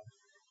are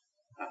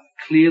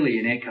clearly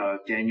an echo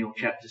of Daniel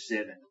chapter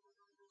 7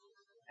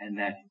 and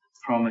that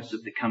promise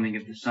of the coming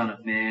of the Son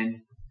of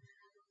Man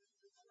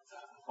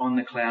on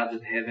the clouds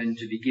of heaven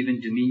to be given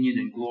dominion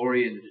and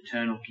glory and an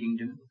eternal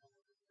kingdom.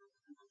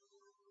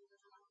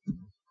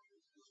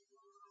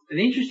 But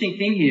the interesting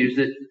thing here is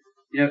that,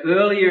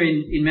 earlier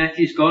in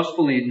Matthew's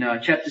Gospel in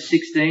chapter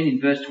 16 in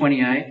verse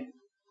 28,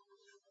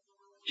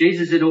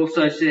 Jesus had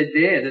also said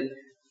there that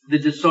the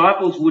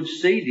disciples would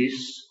see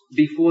this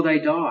before they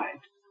died,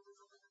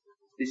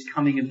 this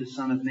coming of the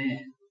Son of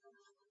Man,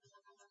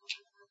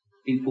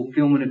 in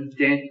fulfillment of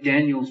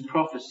Daniel's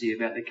prophecy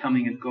about the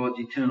coming of God's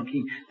eternal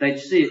King. They'd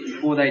see it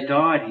before they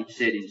died, he'd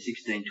said in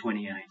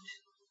 1628.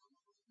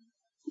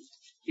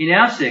 In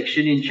our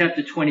section, in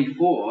chapter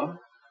 24,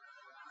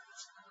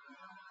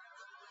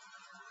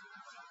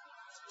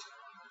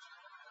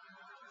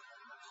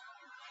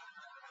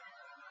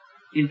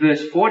 in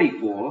verse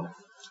 44,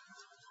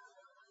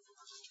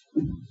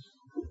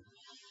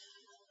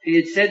 he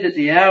had said that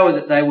the hour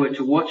that they were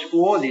to watch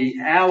for, the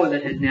hour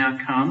that had now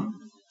come,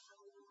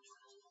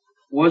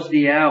 was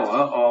the hour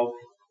of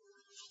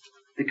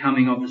the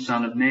coming of the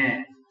Son of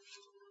Man.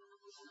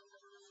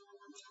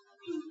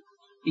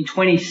 In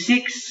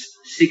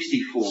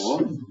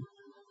 26:64,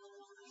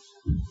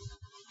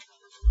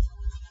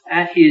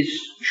 at his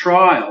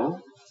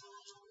trial,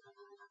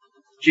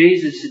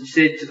 Jesus had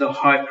said to the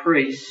high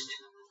priest,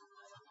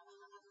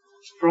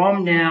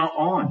 "From now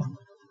on,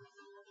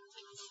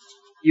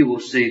 you will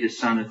see the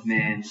Son of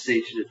Man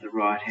seated at the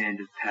right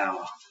hand of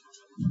power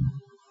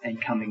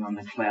and coming on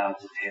the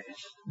clouds of heaven."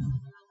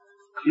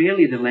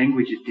 Clearly the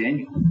language of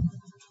Daniel.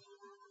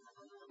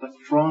 But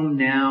from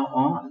now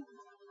on,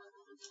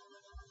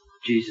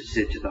 Jesus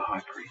said to the high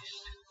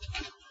priest.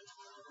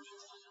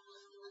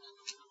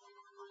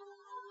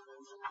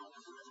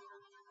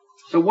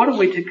 So what are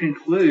we to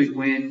conclude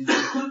when,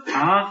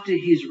 after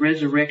his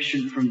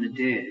resurrection from the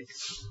dead,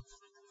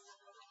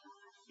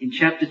 in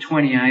chapter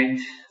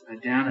 28,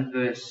 down at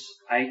verse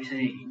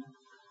 18,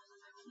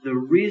 the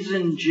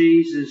risen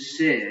Jesus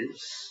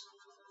says,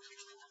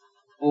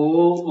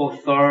 "All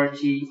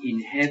authority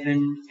in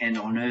heaven and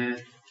on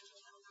earth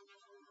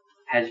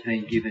has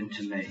been given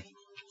to me."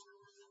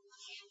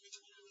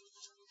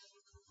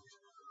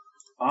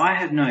 I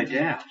have no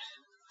doubt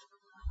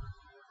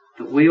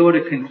that we ought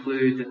to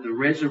conclude that the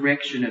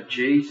resurrection of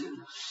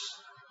Jesus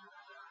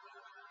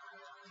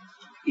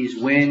is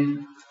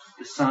when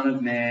the Son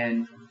of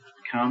Man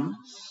comes,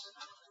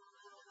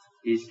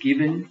 is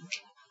given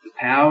the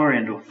power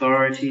and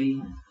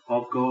authority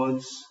of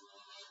God's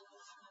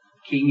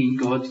King in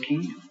God's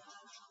kingdom.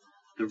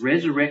 The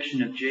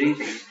resurrection of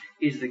Jesus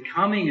is the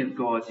coming of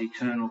God's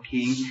eternal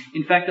King.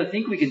 In fact, I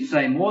think we can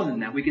say more than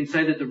that. We can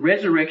say that the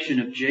resurrection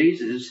of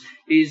Jesus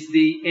is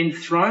the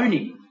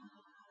enthroning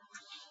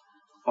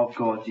of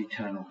God's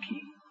eternal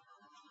King.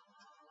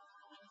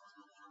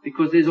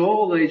 Because there's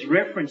all these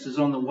references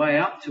on the way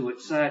up to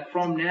it. So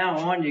from now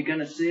on, you're going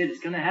to see it.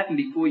 It's going to happen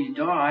before you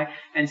die.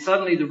 And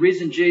suddenly the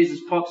risen Jesus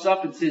pops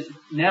up and says,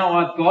 "Now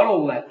I've got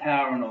all that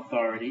power and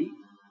authority."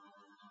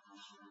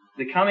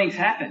 The coming's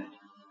happened.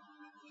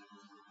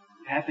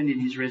 It happened in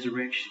his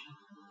resurrection.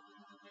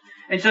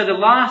 And so the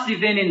last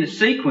event in the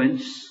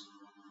sequence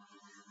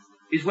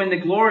is when the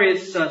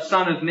glorious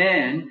Son of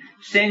Man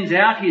sends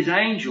out his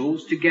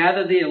angels to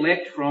gather the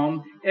elect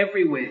from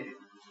everywhere.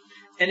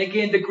 And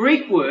again, the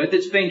Greek word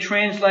that's been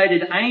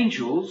translated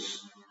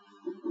angels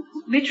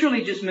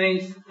literally just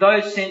means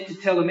those sent to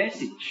tell a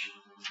message.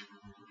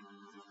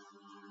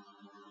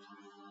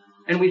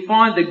 And we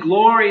find the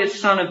glorious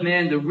Son of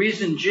Man, the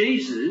risen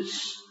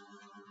Jesus,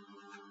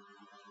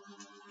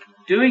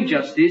 doing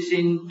just this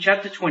in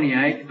chapter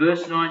 28,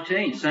 verse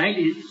 19, saying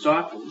to his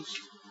disciples,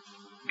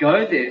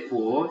 Go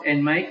therefore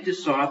and make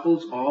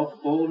disciples of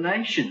all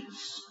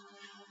nations,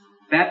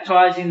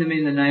 baptizing them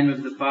in the name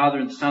of the Father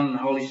and Son and the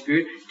Holy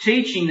Spirit,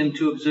 teaching them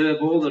to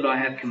observe all that I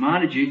have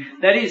commanded you.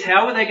 That is,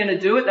 how were they going to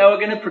do it? They were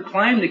going to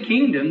proclaim the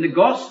kingdom, the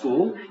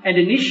gospel, and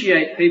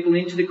initiate people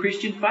into the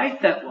Christian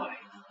faith that way.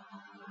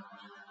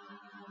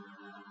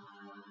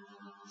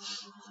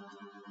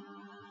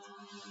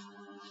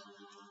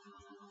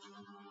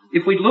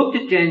 If we looked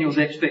at Daniel's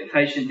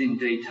expectations in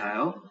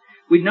detail,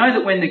 we'd know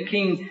that when the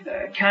king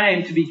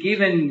came to be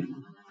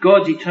given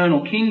God's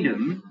eternal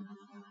kingdom,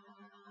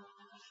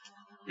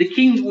 the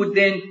king would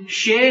then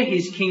share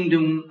his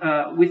kingdom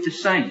with the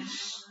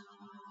saints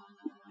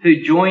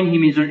who join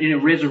him in a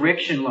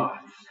resurrection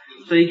life.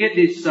 So you get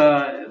this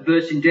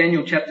verse in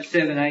Daniel chapter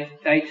 7,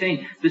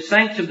 18. The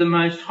saints of the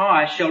Most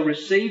High shall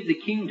receive the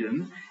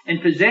kingdom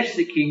and possess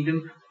the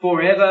kingdom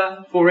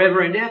forever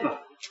and ever.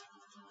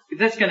 If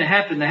that's going to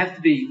happen, they have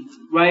to be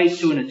raised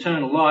to an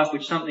eternal life,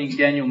 which is something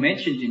Daniel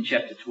mentions in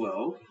chapter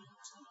 12.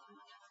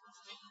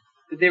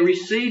 But they're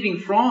receiving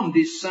from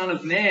this Son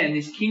of Man,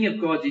 this King of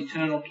God's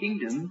eternal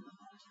kingdom,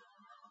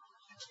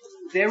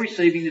 they're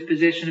receiving the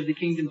possession of the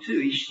kingdom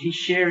too. He's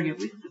sharing it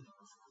with them.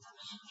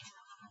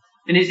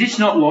 And is this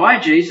not why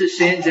Jesus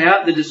sends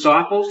out the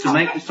disciples to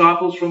make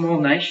disciples from all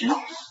nations?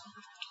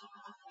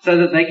 So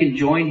that they can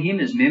join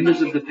him as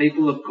members of the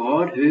people of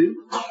God who,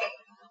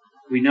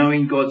 we know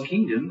in God's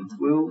kingdom,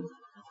 will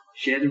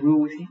share the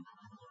rule with him.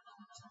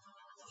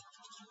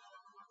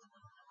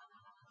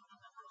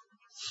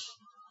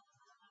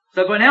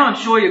 So by now I'm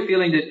sure you're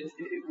feeling that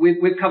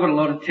we've covered a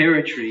lot of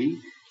territory,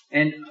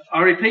 and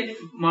I repeat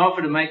my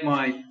offer to make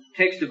my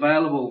text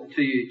available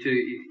to you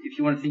if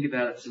you want to think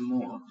about it some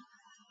more.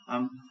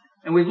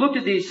 And we've looked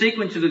at the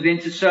sequence of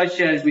events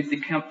associated with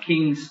the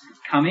king's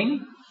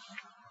coming,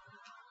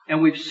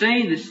 and we've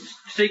seen this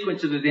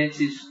sequence of events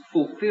is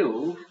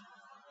fulfilled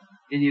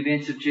in the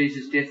events of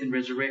Jesus' death and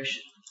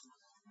resurrection.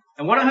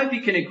 And what I hope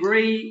you can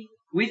agree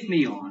with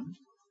me on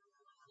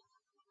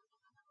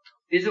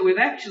is that we've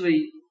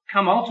actually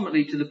come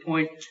ultimately to the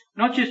point,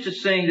 not just of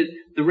seeing that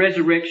the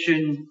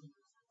resurrection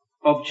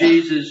of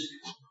Jesus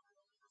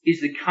is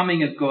the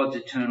coming of God's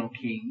eternal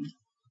King,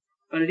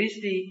 but it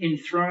is the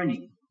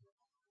enthroning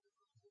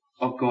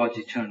of God's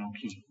eternal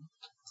King.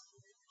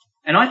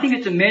 And I think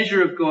it's a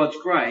measure of God's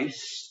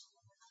grace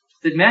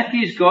that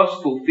Matthew's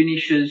Gospel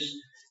finishes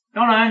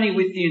not only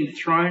with the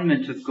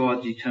enthronement of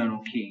God's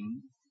eternal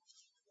King,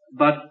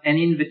 but an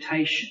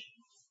invitation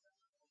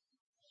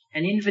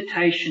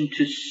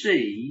to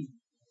see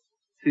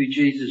who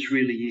Jesus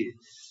really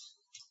is.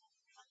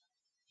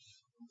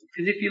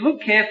 Because if you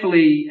look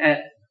carefully at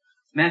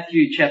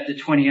Matthew chapter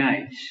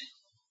 28,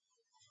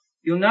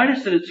 you'll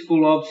notice that it's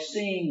full of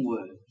seeing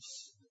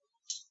words.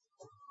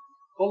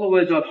 All the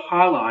words I've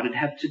highlighted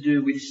have to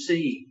do with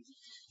seeing.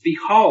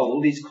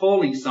 Behold is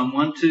calling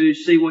someone to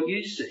see what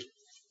you see.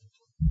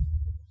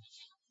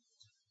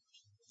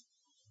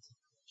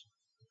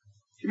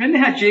 Do you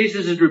remember how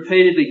Jesus has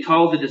repeatedly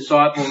told the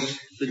disciples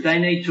that they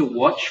need to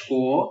watch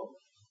for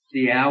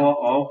the hour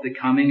of the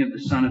coming of the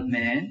Son of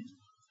Man?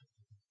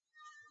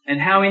 And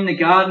how in the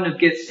Garden of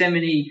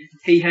Gethsemane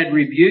he had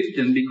rebuked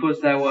them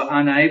because they were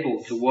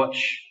unable to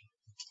watch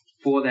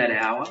for that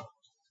hour?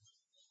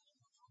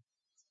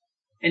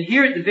 And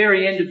here at the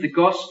very end of the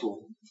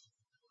Gospel,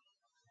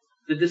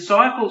 the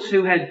disciples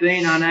who had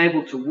been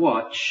unable to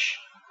watch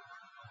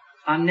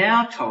are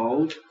now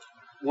told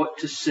what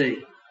to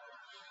see.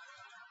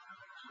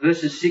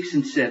 Verses 6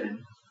 and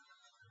 7.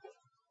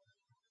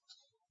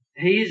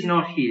 He is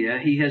not here,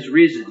 he has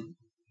risen.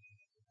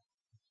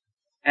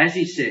 As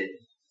he said,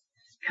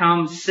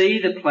 come see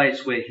the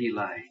place where he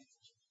lay.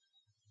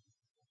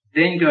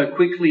 Then go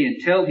quickly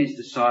and tell his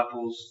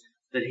disciples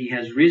that he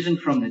has risen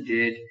from the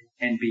dead,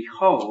 and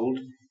behold,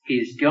 he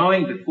is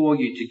going before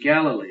you to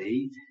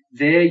Galilee.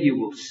 There you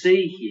will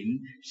see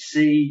him.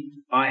 See,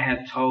 I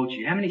have told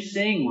you. How many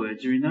seeing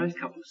words are in those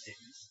couple of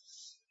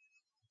sentences?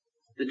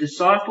 The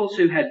disciples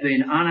who had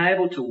been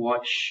unable to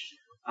watch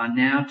are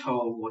now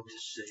told what to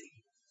see.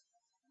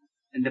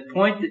 And the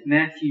point that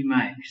Matthew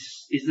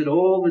makes is that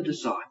all the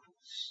disciples,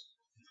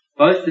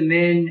 both the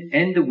men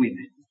and the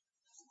women,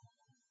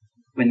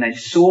 when they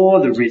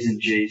saw the risen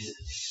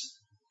Jesus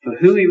for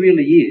who he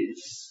really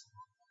is,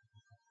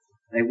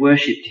 they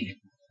worshipped him.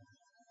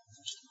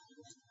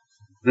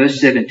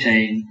 Verse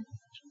 17,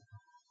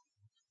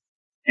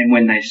 and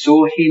when they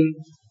saw him,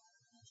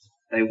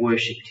 they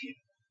worshipped him,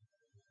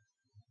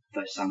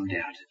 though some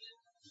doubted.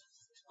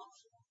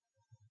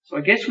 So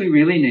I guess we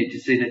really need to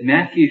see that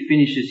Matthew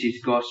finishes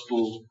his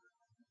gospel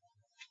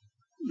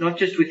not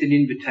just with an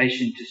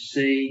invitation to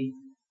see,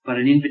 but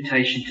an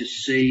invitation to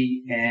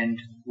see and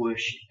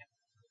worship.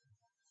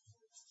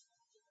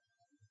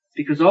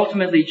 Because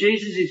ultimately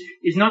Jesus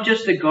is not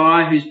just the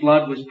guy whose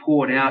blood was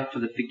poured out for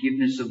the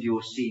forgiveness of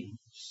your sins.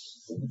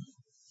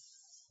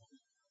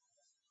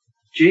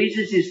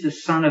 Jesus is the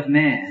Son of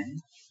Man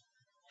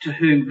to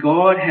whom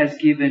God has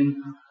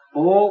given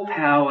all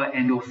power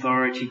and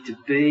authority to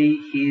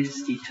be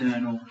his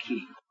eternal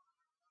King.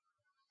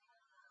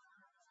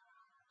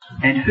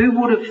 And who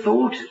would have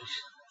thought it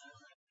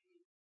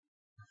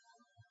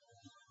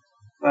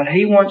but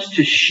He wants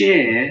to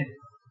share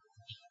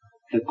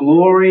the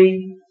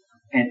glory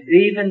and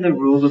even the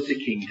rule of the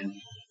kingdom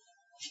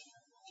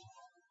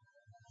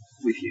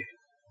with you.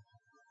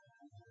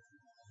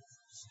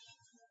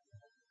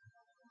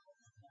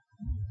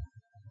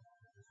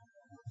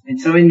 And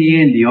so in the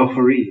end, the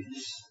offer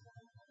is,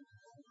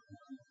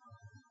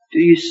 do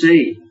you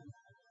see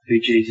who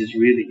Jesus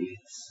really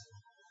is?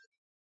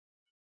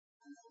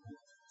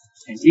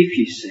 And if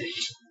you see,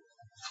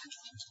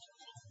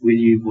 will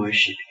you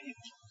worship Him?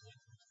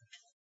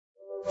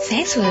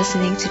 Thanks for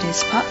listening to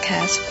this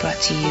podcast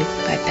brought to you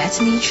by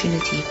Bethany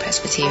Trinity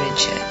Presbyterian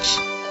Church.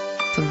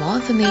 For more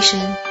information,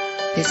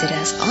 visit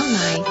us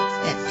online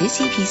at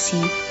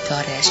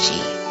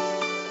busypc.sg.